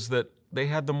that is that they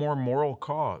had the more moral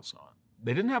cause.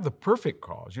 They didn't have the perfect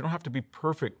cause. You don't have to be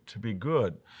perfect to be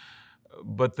good,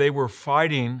 but they were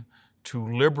fighting to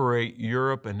liberate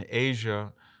Europe and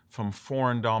Asia from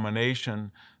foreign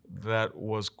domination that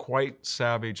was quite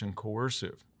savage and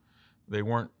coercive. They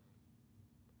weren't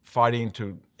fighting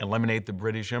to eliminate the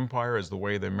British Empire as the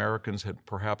way the Americans had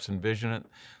perhaps envisioned it,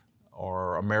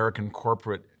 or American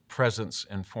corporate presence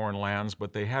in foreign lands,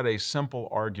 but they had a simple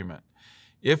argument.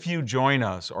 if you join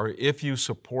us or if you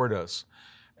support us,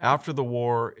 after the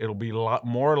war, it'll be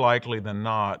more likely than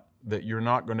not that you're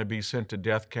not going to be sent to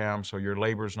death camps, or your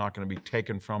labor is not going to be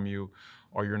taken from you,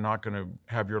 or you're not going to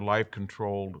have your life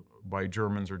controlled by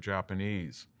Germans or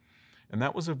Japanese. And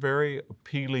that was a very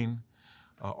appealing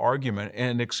argument,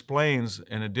 and it explains,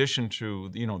 in addition to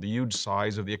the huge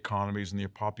size of the economies and the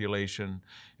population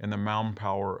and the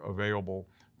manpower available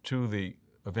to the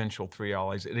eventual three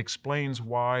allies, it explains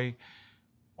why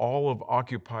all of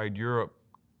occupied Europe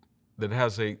that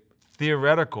has a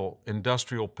theoretical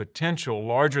industrial potential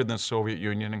larger than the Soviet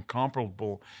Union and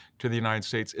comparable to the United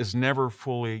States is never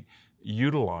fully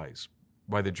utilized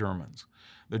by the Germans.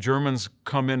 The Germans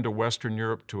come into Western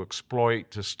Europe to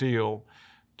exploit, to steal,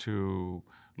 to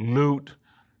loot,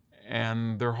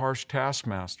 and they're harsh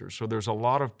taskmasters. So there's a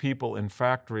lot of people in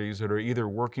factories that are either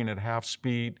working at half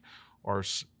speed or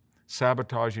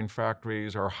sabotaging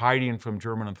factories or hiding from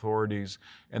German authorities,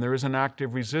 and there is an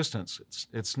active resistance.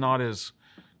 It's not as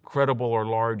credible or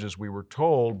large as we were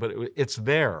told, but it's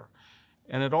there.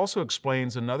 And it also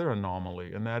explains another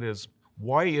anomaly, and that is,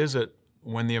 why is it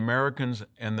when the Americans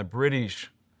and the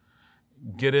British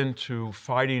get into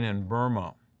fighting in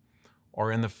Burma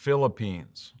or in the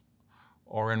Philippines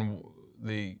or in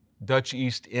the Dutch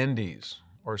East Indies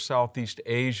or Southeast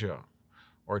Asia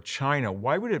or China,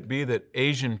 why would it be that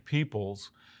Asian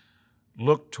peoples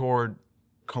look toward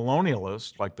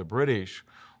colonialists like the British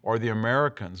or the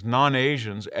Americans,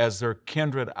 non-Asians, as their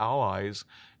kindred allies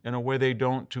in a way they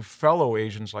don't to fellow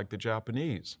Asians like the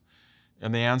Japanese?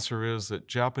 And the answer is that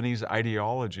Japanese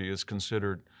ideology is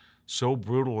considered so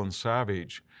brutal and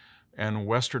savage, and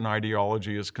Western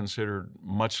ideology is considered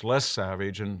much less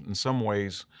savage and in some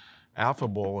ways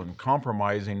affable and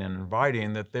compromising and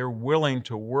inviting, that they're willing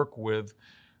to work with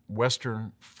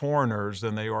Western foreigners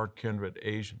than they are kindred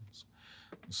Asians.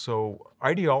 So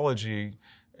ideology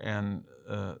and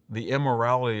the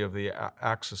immorality of the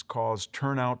Axis cause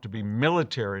turn out to be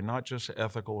military, not just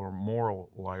ethical or moral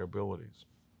liabilities.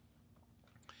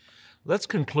 Let's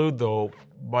conclude, though,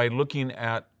 by looking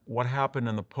at what happened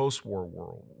in the post-war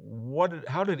world.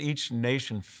 How did each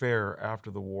nation fare after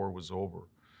the war was over?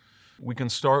 We can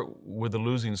start with the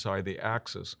losing side, the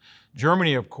Axis.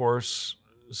 Germany, of course,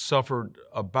 suffered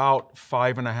about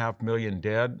 5.5 million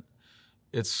dead.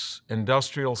 Its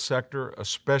industrial sector,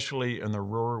 especially in the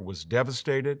Ruhr, was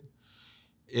devastated.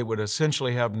 It would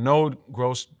essentially have no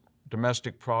gross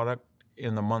domestic product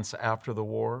in the months after the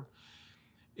war.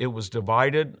 It was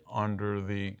divided under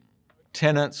the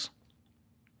tenets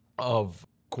of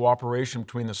cooperation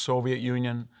between the Soviet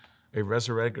Union, a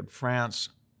resurrected France,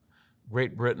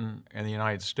 Great Britain, and the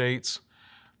United States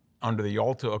under the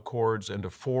Yalta Accords into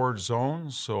 4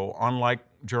 zones. So unlike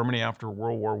Germany after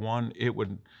World War I, it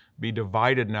would be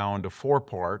divided now into 4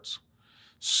 parts.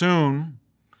 Soon,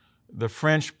 the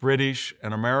French, British,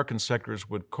 and American sectors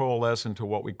would coalesce into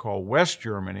what we call West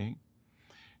Germany,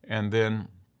 and then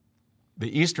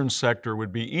the eastern sector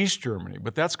would be East Germany,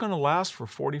 but that's going to last for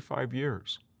 45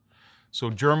 years. So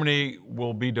Germany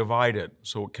will be divided,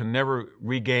 so it can never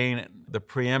regain the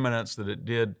preeminence that it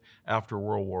did after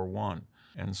World War I.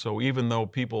 And so even though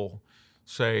people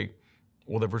say,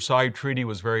 well, the Versailles Treaty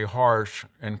was very harsh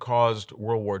and caused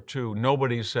World War II,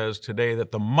 nobody says today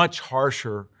that the much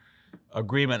harsher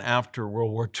agreement after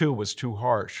World War II was too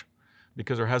harsh,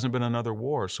 because there hasn't been another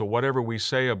war. So whatever we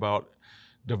say about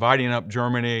dividing up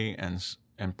Germany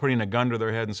and putting a gun to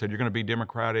their head and said, you're going to be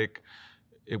democratic,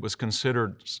 it was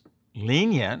considered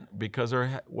lenient because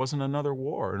there wasn't another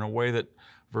war, in a way that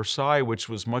Versailles, which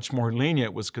was much more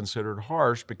lenient, was considered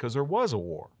harsh because there was a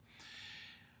war.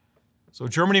 So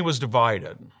Germany was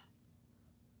divided.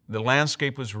 The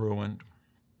landscape was ruined.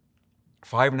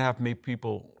 5.5 million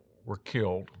people were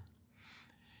killed.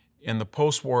 In the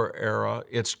post-war era,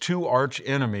 its 2 arch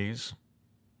enemies,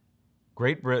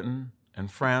 Great Britain and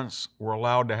France, were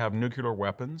allowed to have nuclear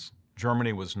weapons.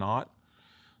 Germany was not.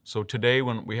 So today,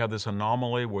 when we have this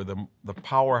anomaly where the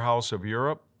powerhouse of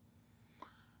Europe,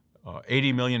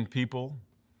 80 million people,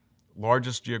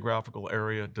 largest geographical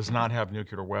area, does not have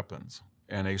nuclear weapons,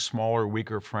 and a smaller,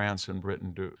 weaker France and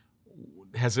Britain do.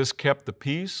 Has this kept the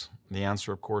peace? The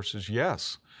answer, of course, is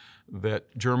yes.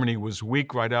 That Germany was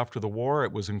weak right after the war.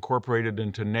 It was incorporated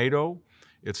into NATO.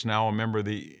 It's now a member of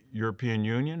the European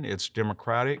Union. It's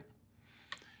democratic,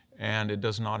 and it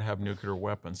does not have nuclear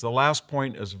weapons. The last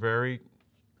point is very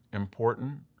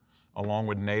important, along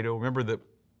with NATO. Remember that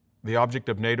the object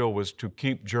of NATO was to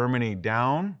keep Germany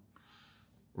down,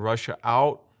 Russia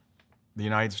out, the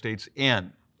United States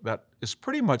in. That is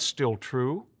pretty much still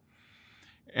true.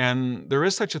 And there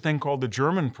is such a thing called the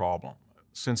German problem.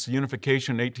 since the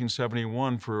unification in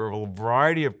 1871, for a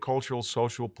variety of cultural,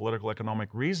 social, political, economic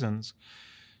reasons,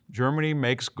 Germany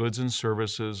makes goods and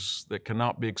services that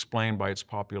cannot be explained by its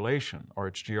population or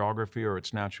its geography or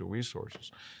its natural resources.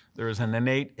 There is an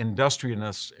innate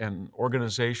industriousness and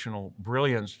organizational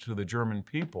brilliance to the German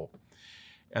people,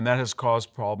 and that has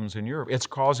caused problems in Europe. It's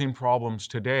causing problems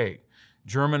today.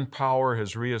 German power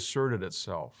has reasserted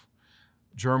itself.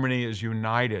 Germany is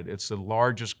united. It's the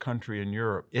largest country in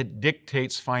Europe. It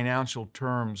dictates financial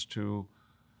terms to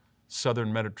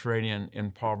southern Mediterranean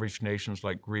impoverished nations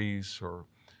like Greece or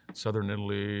southern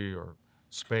Italy or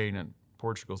Spain and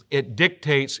Portugal. It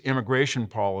dictates immigration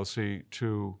policy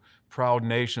to proud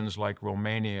nations like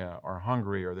Romania or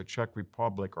Hungary or the Czech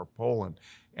Republic or Poland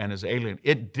and is alien.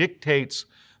 It dictates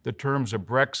the terms of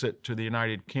Brexit to the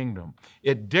United Kingdom.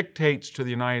 It dictates to the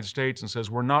United States and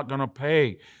says, we're not going to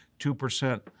pay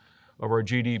 2% of our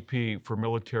GDP for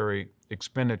military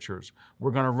expenditures.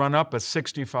 We're going to run up a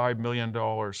 $65 million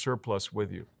surplus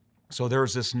with you. So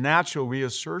there's this natural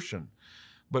reassertion.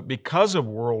 But because of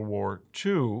World War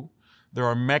II, there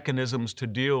are mechanisms to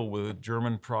deal with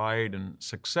German pride and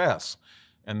success.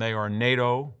 And they are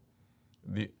NATO,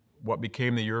 what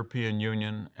became the European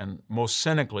Union, and most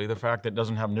cynically, the fact that it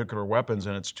doesn't have nuclear weapons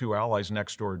and its two allies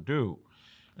next door do.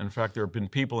 In fact, there have been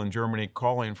people in Germany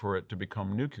calling for it to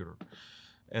become nuclear.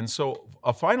 And so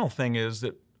a final thing is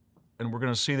that, and we're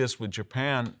going to see this with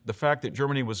Japan, the fact that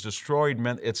Germany was destroyed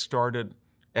meant it started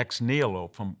ex nihilo,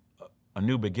 from a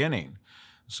new beginning.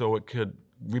 So it could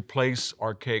replace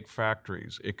archaic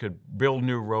factories. It could build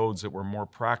new roads that were more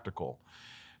practical.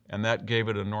 And that gave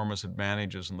it enormous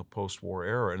advantages in the post-war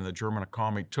era. And the German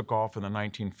economy took off in the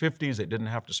 1950s. It didn't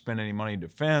have to spend any money in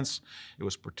defense. It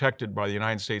was protected by the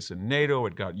United States and NATO.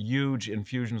 It got huge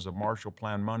infusions of Marshall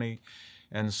Plan money.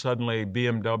 And suddenly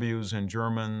BMWs and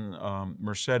German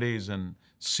Mercedes and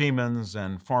Siemens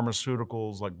and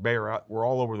pharmaceuticals like Bayer were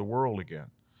all over the world again.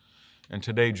 And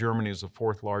today Germany is the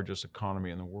fourth largest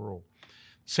economy in the world.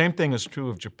 Same thing is true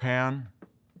of Japan.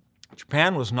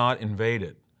 Japan was not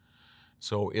invaded.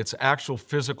 So its actual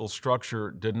physical structure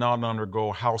did not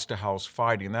undergo house-to-house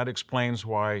fighting. That explains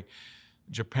why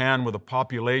Japan, with a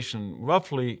population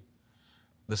roughly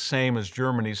the same as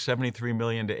Germany, 73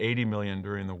 million to 80 million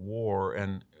during the war,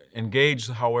 and engaged,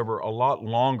 however, a lot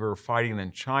longer fighting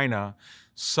than China,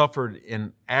 suffered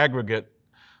in aggregate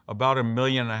about 1.5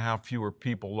 million fewer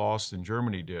people lost than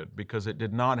Germany did, because it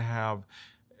did not have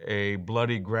a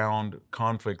bloody ground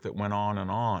conflict that went on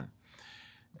and on.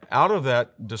 Out of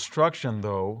that destruction,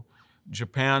 though,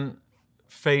 Japan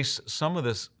faced some of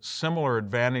the similar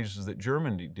advantages that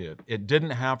Germany did. It didn't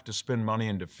have to spend money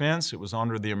in defense. It was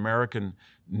under the American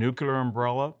nuclear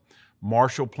umbrella.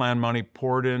 Marshall Plan money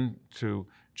poured into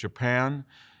Japan.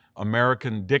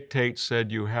 American dictates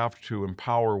said you have to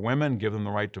empower women, give them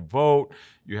the right to vote,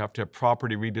 you have to have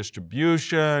property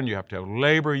redistribution, you have to have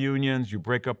labor unions, you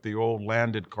break up the old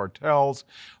landed cartels.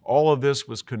 All of this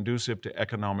was conducive to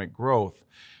economic growth.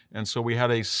 And so we had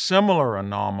a similar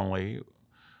anomaly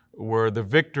where the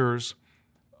victors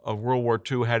of World War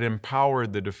II had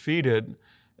empowered the defeated,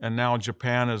 and now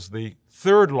Japan is the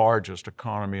third largest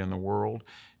economy in the world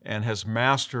and has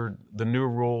mastered the new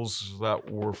rules that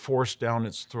were forced down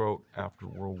its throat after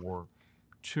World War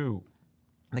II. In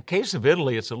the case of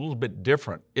Italy, it's a little bit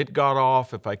different. It got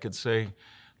off, if I could say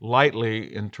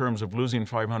lightly, in terms of losing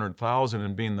 500,000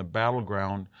 and being the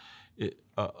battleground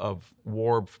of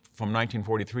war from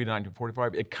 1943 to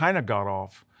 1945. It kind of got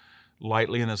off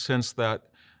lightly in the sense that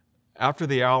after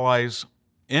the Allies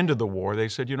ended the war, they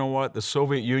said, you know what, the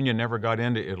Soviet Union never got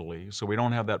into Italy, so we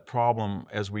don't have that problem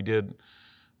as we did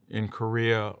in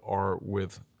Korea or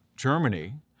with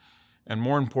Germany. And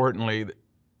more importantly,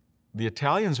 the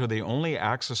Italians are the only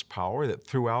Axis power that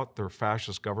threw out their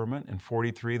fascist government. In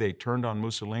 1943, they turned on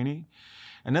Mussolini.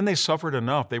 And then they suffered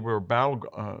enough. They were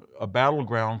a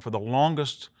battleground for the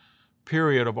longest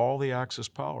period of all the Axis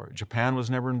power. Japan was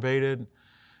never invaded.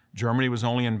 Germany was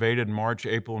only invaded in March,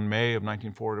 April, and May of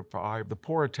 1945. The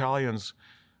poor Italians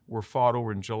were fought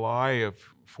over in July of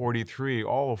 1943,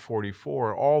 all of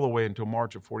 1944, all the way until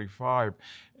March of 1945.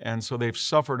 And so they've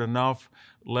suffered enough.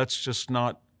 Let's just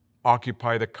not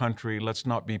occupy the country. Let's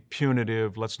not be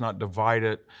punitive. Let's not divide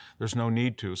it. There's no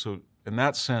need to. So in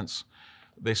that sense,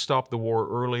 they stopped the war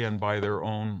early and by their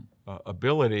own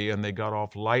ability, and they got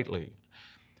off lightly.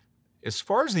 As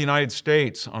far as the United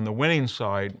States, on the winning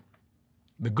side,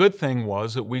 the good thing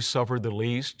was that we suffered the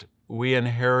least. We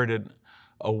inherited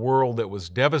a world that was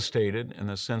devastated in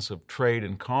the sense of trade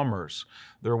and commerce.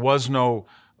 There was no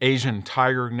Asian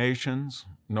tiger nations,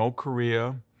 no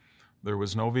Korea, there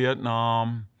was no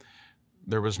Vietnam,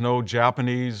 There was no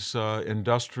Japanese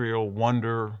industrial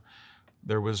wonder.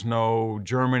 There was no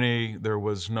Germany. There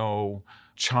was no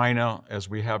China as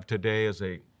we have today as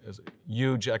a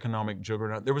huge economic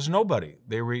juggernaut. There was nobody.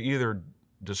 They were either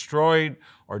destroyed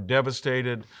or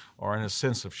devastated or in a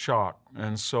sense of shock.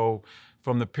 And so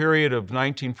from the period of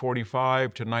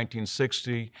 1945 to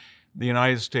 1960, the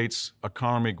United States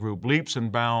economy grew leaps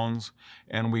and bounds,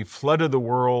 and we flooded the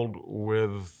world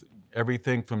with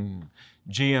everything from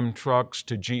GM trucks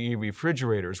to GE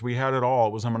refrigerators. We had it all.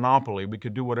 It was a monopoly. We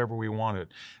could do whatever we wanted.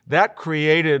 That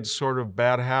created sort of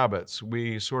bad habits.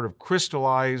 We sort of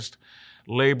crystallized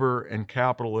labor and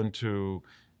capital into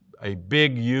a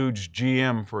big, huge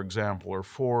GM, for example, or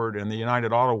Ford and the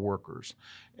United Auto Workers.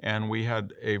 And we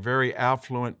had a very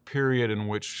affluent period in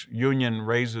which union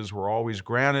raises were always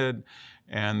granted,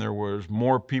 and there was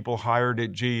more people hired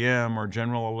at GM or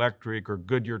General Electric or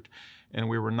Goodyear, and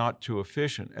we were not too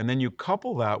efficient. And then you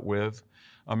couple that with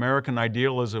American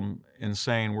idealism in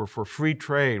saying we're for free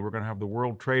trade, we're going to have the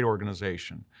World Trade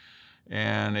Organization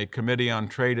and a Committee on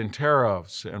Trade and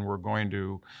Tariffs, and we're going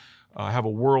to have a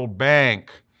World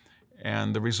Bank.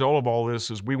 And the result of all this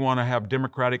is we want to have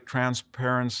democratic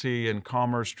transparency in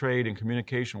commerce, trade, and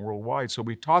communication worldwide. So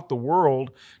we taught the world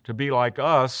to be like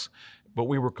us, but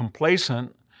we were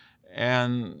complacent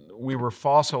and we were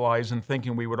fossilized in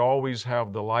thinking we would always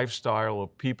have the lifestyle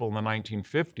of people in the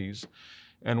 1950s.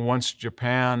 And once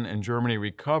Japan and Germany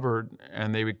recovered,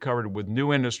 and they recovered with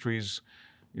new industries,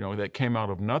 that came out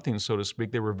of nothing, so to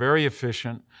speak, they were very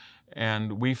efficient.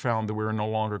 And we found that we were no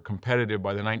longer competitive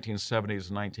by the 1970s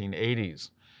and 1980s,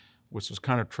 which was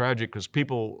kind of tragic because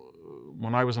people,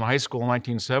 when I was in high school in the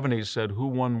 1970s, said, who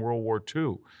won World War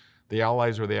II? The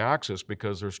Allies or the Axis?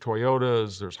 Because there's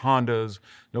Toyotas, there's Hondas,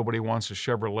 nobody wants a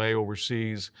Chevrolet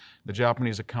overseas. The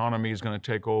Japanese economy is going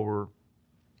to take over.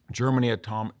 Germany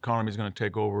economy is going to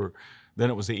take over. Then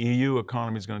it was the EU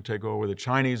economy is going to take over, the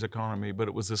Chinese economy. But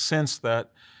it was the sense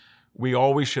that we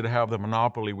always should have the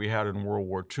monopoly we had in World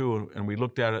War II, and we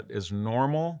looked at it as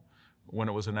normal when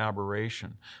it was an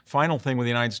aberration. Final thing with the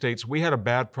United States, we had a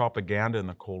bad propaganda in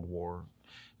the Cold War.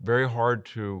 Very hard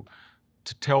to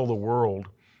tell the world,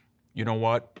 you know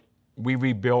what, we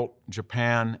rebuilt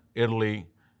Japan, Italy,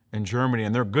 and Germany,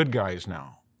 and they're good guys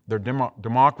now. They're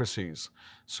democracies.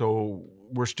 So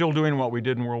we're still doing what we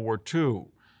did in World War II,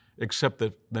 except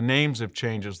that the names have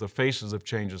changed, the faces have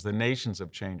changed, the nations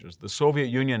have changed. The Soviet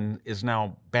Union is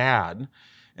now bad,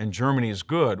 and Germany is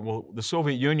good. Well, the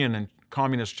Soviet Union and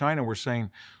Communist China were saying,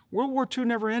 World War II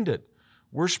never ended.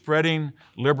 We're spreading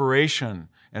liberation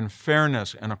and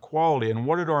fairness and equality. And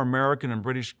what did our American and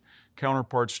British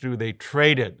counterparts do? They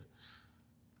traded.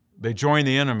 They joined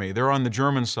the enemy. They're on the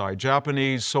German side.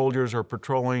 Japanese soldiers are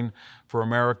patrolling for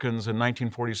Americans in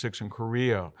 1946 in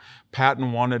Korea.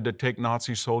 Patton wanted to take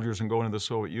Nazi soldiers and go into the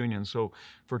Soviet Union. So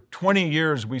for 20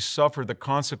 years, we suffered the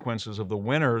consequences of the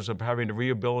winners of having to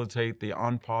rehabilitate the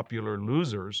unpopular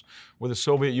losers, where the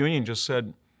Soviet Union just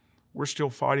said, we're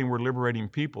still fighting, we're liberating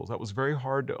peoples. That was very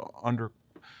hard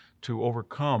to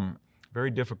overcome. Very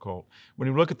difficult. When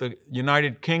you look at the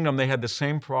United Kingdom, they had the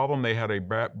same problem. They had a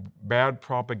bad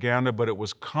propaganda, but it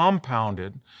was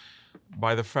compounded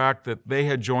by the fact that they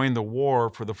had joined the war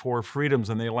for the 4 freedoms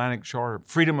in the Atlantic Charter.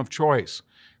 Freedom of choice,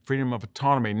 freedom of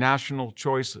autonomy, national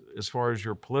choice as far as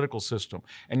your political system.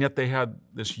 And yet they had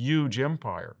this huge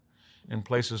empire in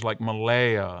places like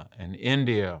Malaya and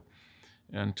India,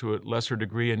 and to a lesser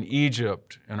degree in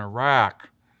Egypt and Iraq.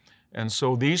 And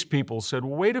so these people said,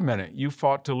 well, wait a minute, you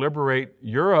fought to liberate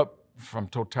Europe from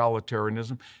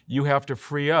totalitarianism, you have to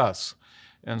free us.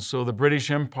 And so the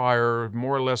British Empire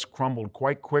more or less crumbled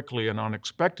quite quickly and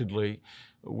unexpectedly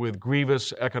with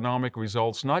grievous economic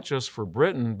results, not just for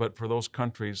Britain, but for those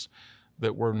countries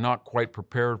that were not quite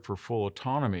prepared for full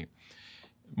autonomy.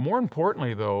 More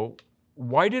importantly, though,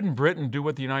 why didn't Britain do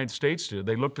what the United States did?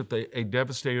 They looked at a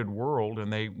devastated world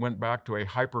and they went back to a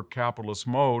hyper-capitalist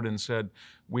mode and said,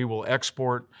 we will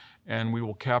export and we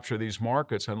will capture these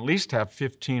markets and at least have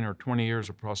 15 or 20 years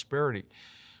of prosperity.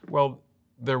 Well,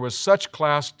 there was such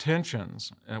class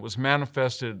tensions, and it was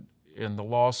manifested in the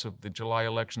loss of the July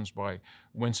elections by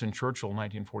Winston Churchill in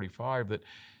 1945, that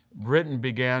Britain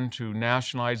began to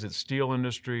nationalize its steel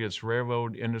industry, its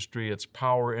railroad industry, its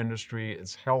power industry,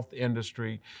 its health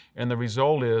industry, and the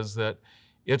result is that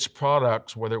its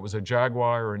products, whether it was a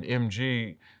Jaguar or an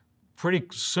MG, pretty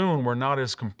soon were not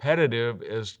as competitive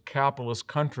as capitalist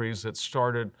countries that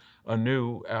started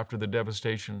anew after the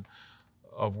devastation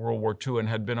of World War II and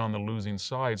had been on the losing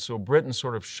side. So Britain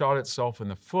sort of shot itself in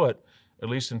the foot, at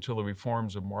least until the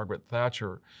reforms of Margaret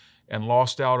Thatcher, and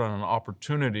lost out on an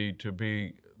opportunity to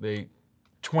be the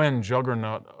twin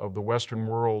juggernaut of the Western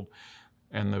world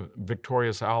and the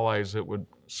victorious allies that would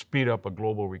speed up a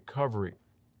global recovery.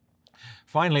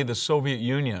 Finally, the Soviet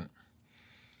Union.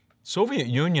 Soviet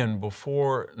Union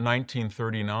before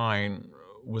 1939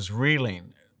 was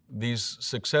reeling. These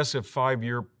successive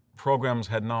 5-year programs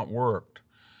had not worked.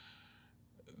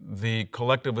 The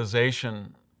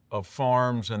collectivization of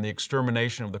farms and the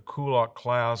extermination of the kulak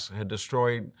class had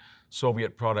destroyed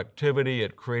Soviet productivity.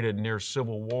 It created near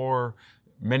civil war.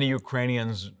 Many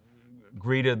Ukrainians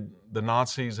greeted the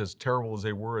Nazis, as terrible as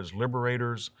they were, as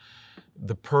liberators.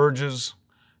 The purges,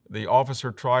 the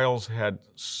officer trials had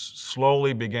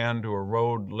slowly began to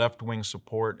erode left-wing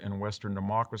support in Western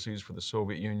democracies for the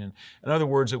Soviet Union. In other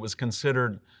words, it was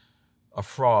considered a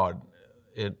fraud.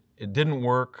 It didn't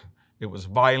work. It was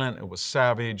violent. It was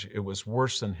savage. It was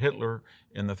worse than Hitler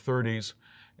in the 30s.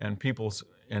 And people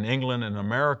in England and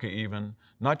America even,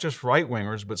 not just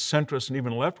right-wingers, but centrists and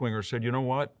even left-wingers said, you know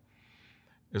what?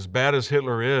 As bad as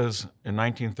Hitler is in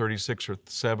 1936 or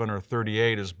 7 or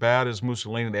 38, as bad as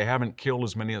Mussolini, they haven't killed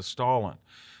as many as Stalin.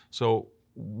 So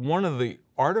one of the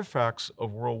artifacts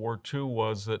of World War II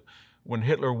was that when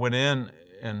Hitler went in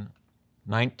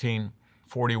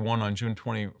 1941 on June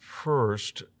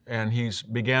 21st, and he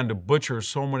began to butcher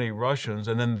so many Russians,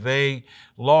 and then they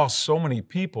lost so many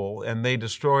people, and they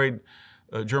destroyed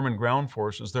German ground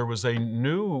forces, there was a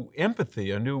new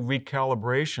empathy, a new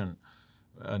recalibration,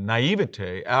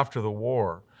 naivete after the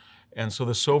war. And so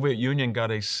the Soviet Union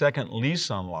got a second lease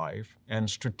on life, and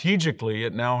strategically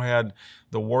it now had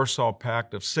the Warsaw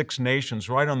Pact of 6 nations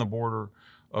right on the border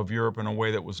of Europe in a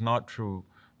way that was not true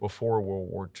before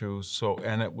World War II.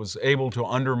 And it was able to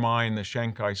undermine the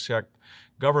Chiang Kai-shek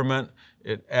government.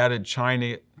 It added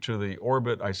China to the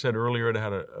orbit. I said earlier it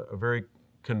had a very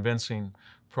convincing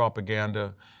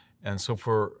propaganda. And so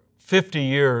for 50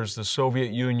 years, the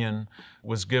Soviet Union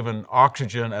was given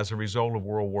oxygen as a result of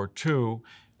World War II,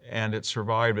 and it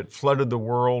survived. It flooded the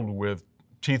world with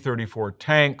T-34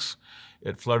 tanks.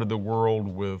 It flooded the world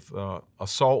with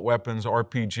assault weapons,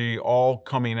 RPG, all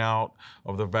coming out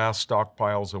of the vast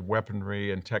stockpiles of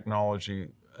weaponry and technology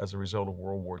as a result of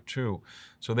World War II.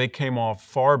 So they came off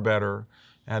far better.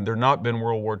 Had there not been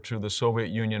World War II, the Soviet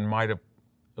Union might have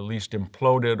at least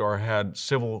imploded or had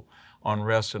civil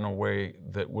unrest in a way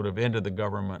that would have ended the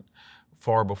government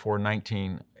far before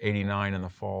 1989 and the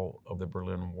fall of the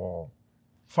Berlin Wall.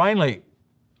 Finally,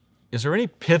 is there any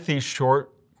pithy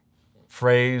short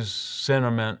phrase,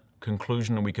 sentiment,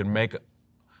 conclusion that we could make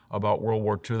about World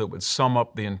War II that would sum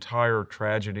up the entire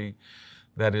tragedy?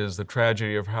 That is, the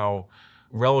tragedy of how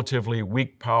relatively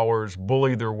weak powers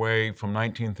bullied their way from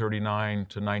 1939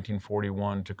 to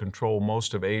 1941 to control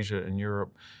most of Asia and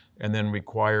Europe, and then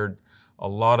required a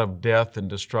lot of death and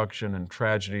destruction and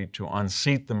tragedy to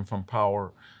unseat them from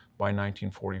power by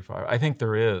 1945. I think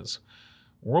there is.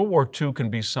 World War II can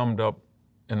be summed up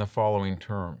in the following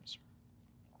terms.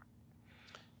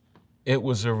 It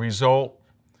was a result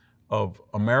of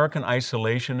American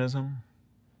isolationism,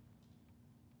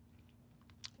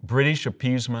 British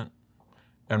appeasement,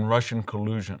 and Russian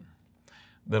collusion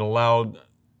that allowed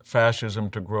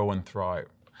fascism to grow and thrive.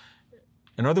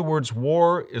 In other words,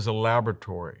 war is a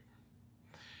laboratory.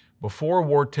 Before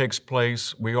war takes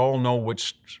place, we all know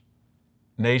which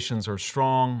nations are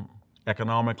strong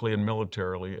economically and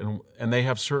militarily, and they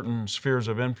have certain spheres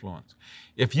of influence.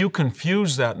 If you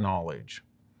confuse that knowledge,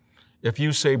 if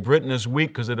you say Britain is weak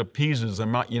because it appeases,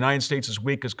 the United States is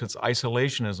weak because it's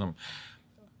isolationism,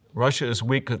 Russia is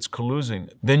weak because it's collusing,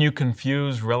 then you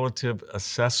confuse relative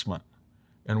assessment.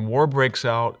 And war breaks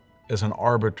out as an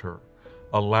arbiter,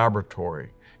 a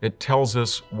laboratory. It tells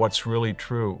us what's really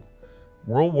true.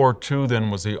 World War II then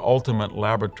was the ultimate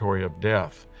laboratory of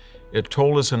death. It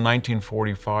told us in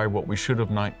 1945 what we should have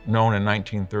known in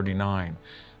 1939,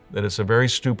 that it's a very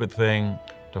stupid thing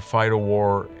to fight a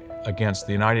war against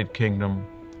the United Kingdom,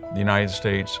 the United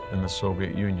States, and the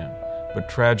Soviet Union. But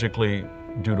tragically,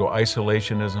 due to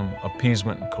isolationism,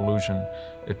 appeasement, and collusion,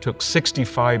 it took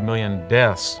 65 million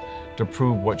deaths to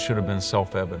prove what should have been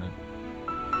self-evident.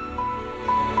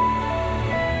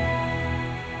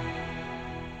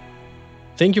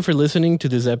 Thank you for listening to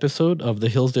this episode of the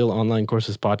Hillsdale Online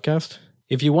Courses podcast.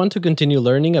 If you want to continue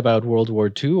learning about World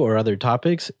War II or other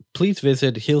topics, please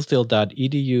visit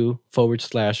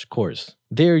hillsdale.edu/course.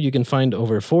 There you can find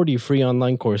over 40 free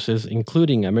online courses,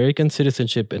 including American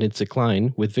Citizenship and Its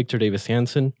Decline with Victor Davis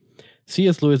Hanson,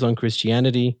 C.S. Lewis on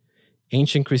Christianity,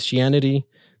 Ancient Christianity,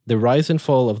 The Rise and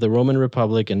Fall of the Roman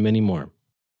Republic, and many more.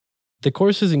 The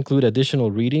courses include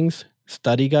additional readings,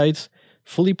 study guides,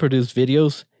 fully produced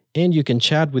videos, and you can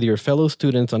chat with your fellow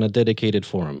students on a dedicated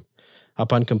forum.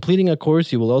 Upon completing a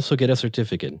course, you will also get a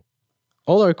certificate.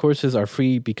 All our courses are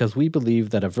free because we believe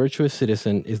that a virtuous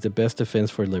citizen is the best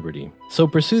defense for liberty. So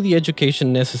pursue the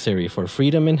education necessary for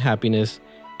freedom and happiness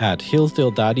at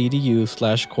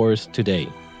hillsdale.edu/course today.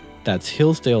 That's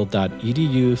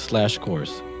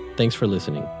hillsdale.edu/course. Thanks for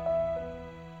listening.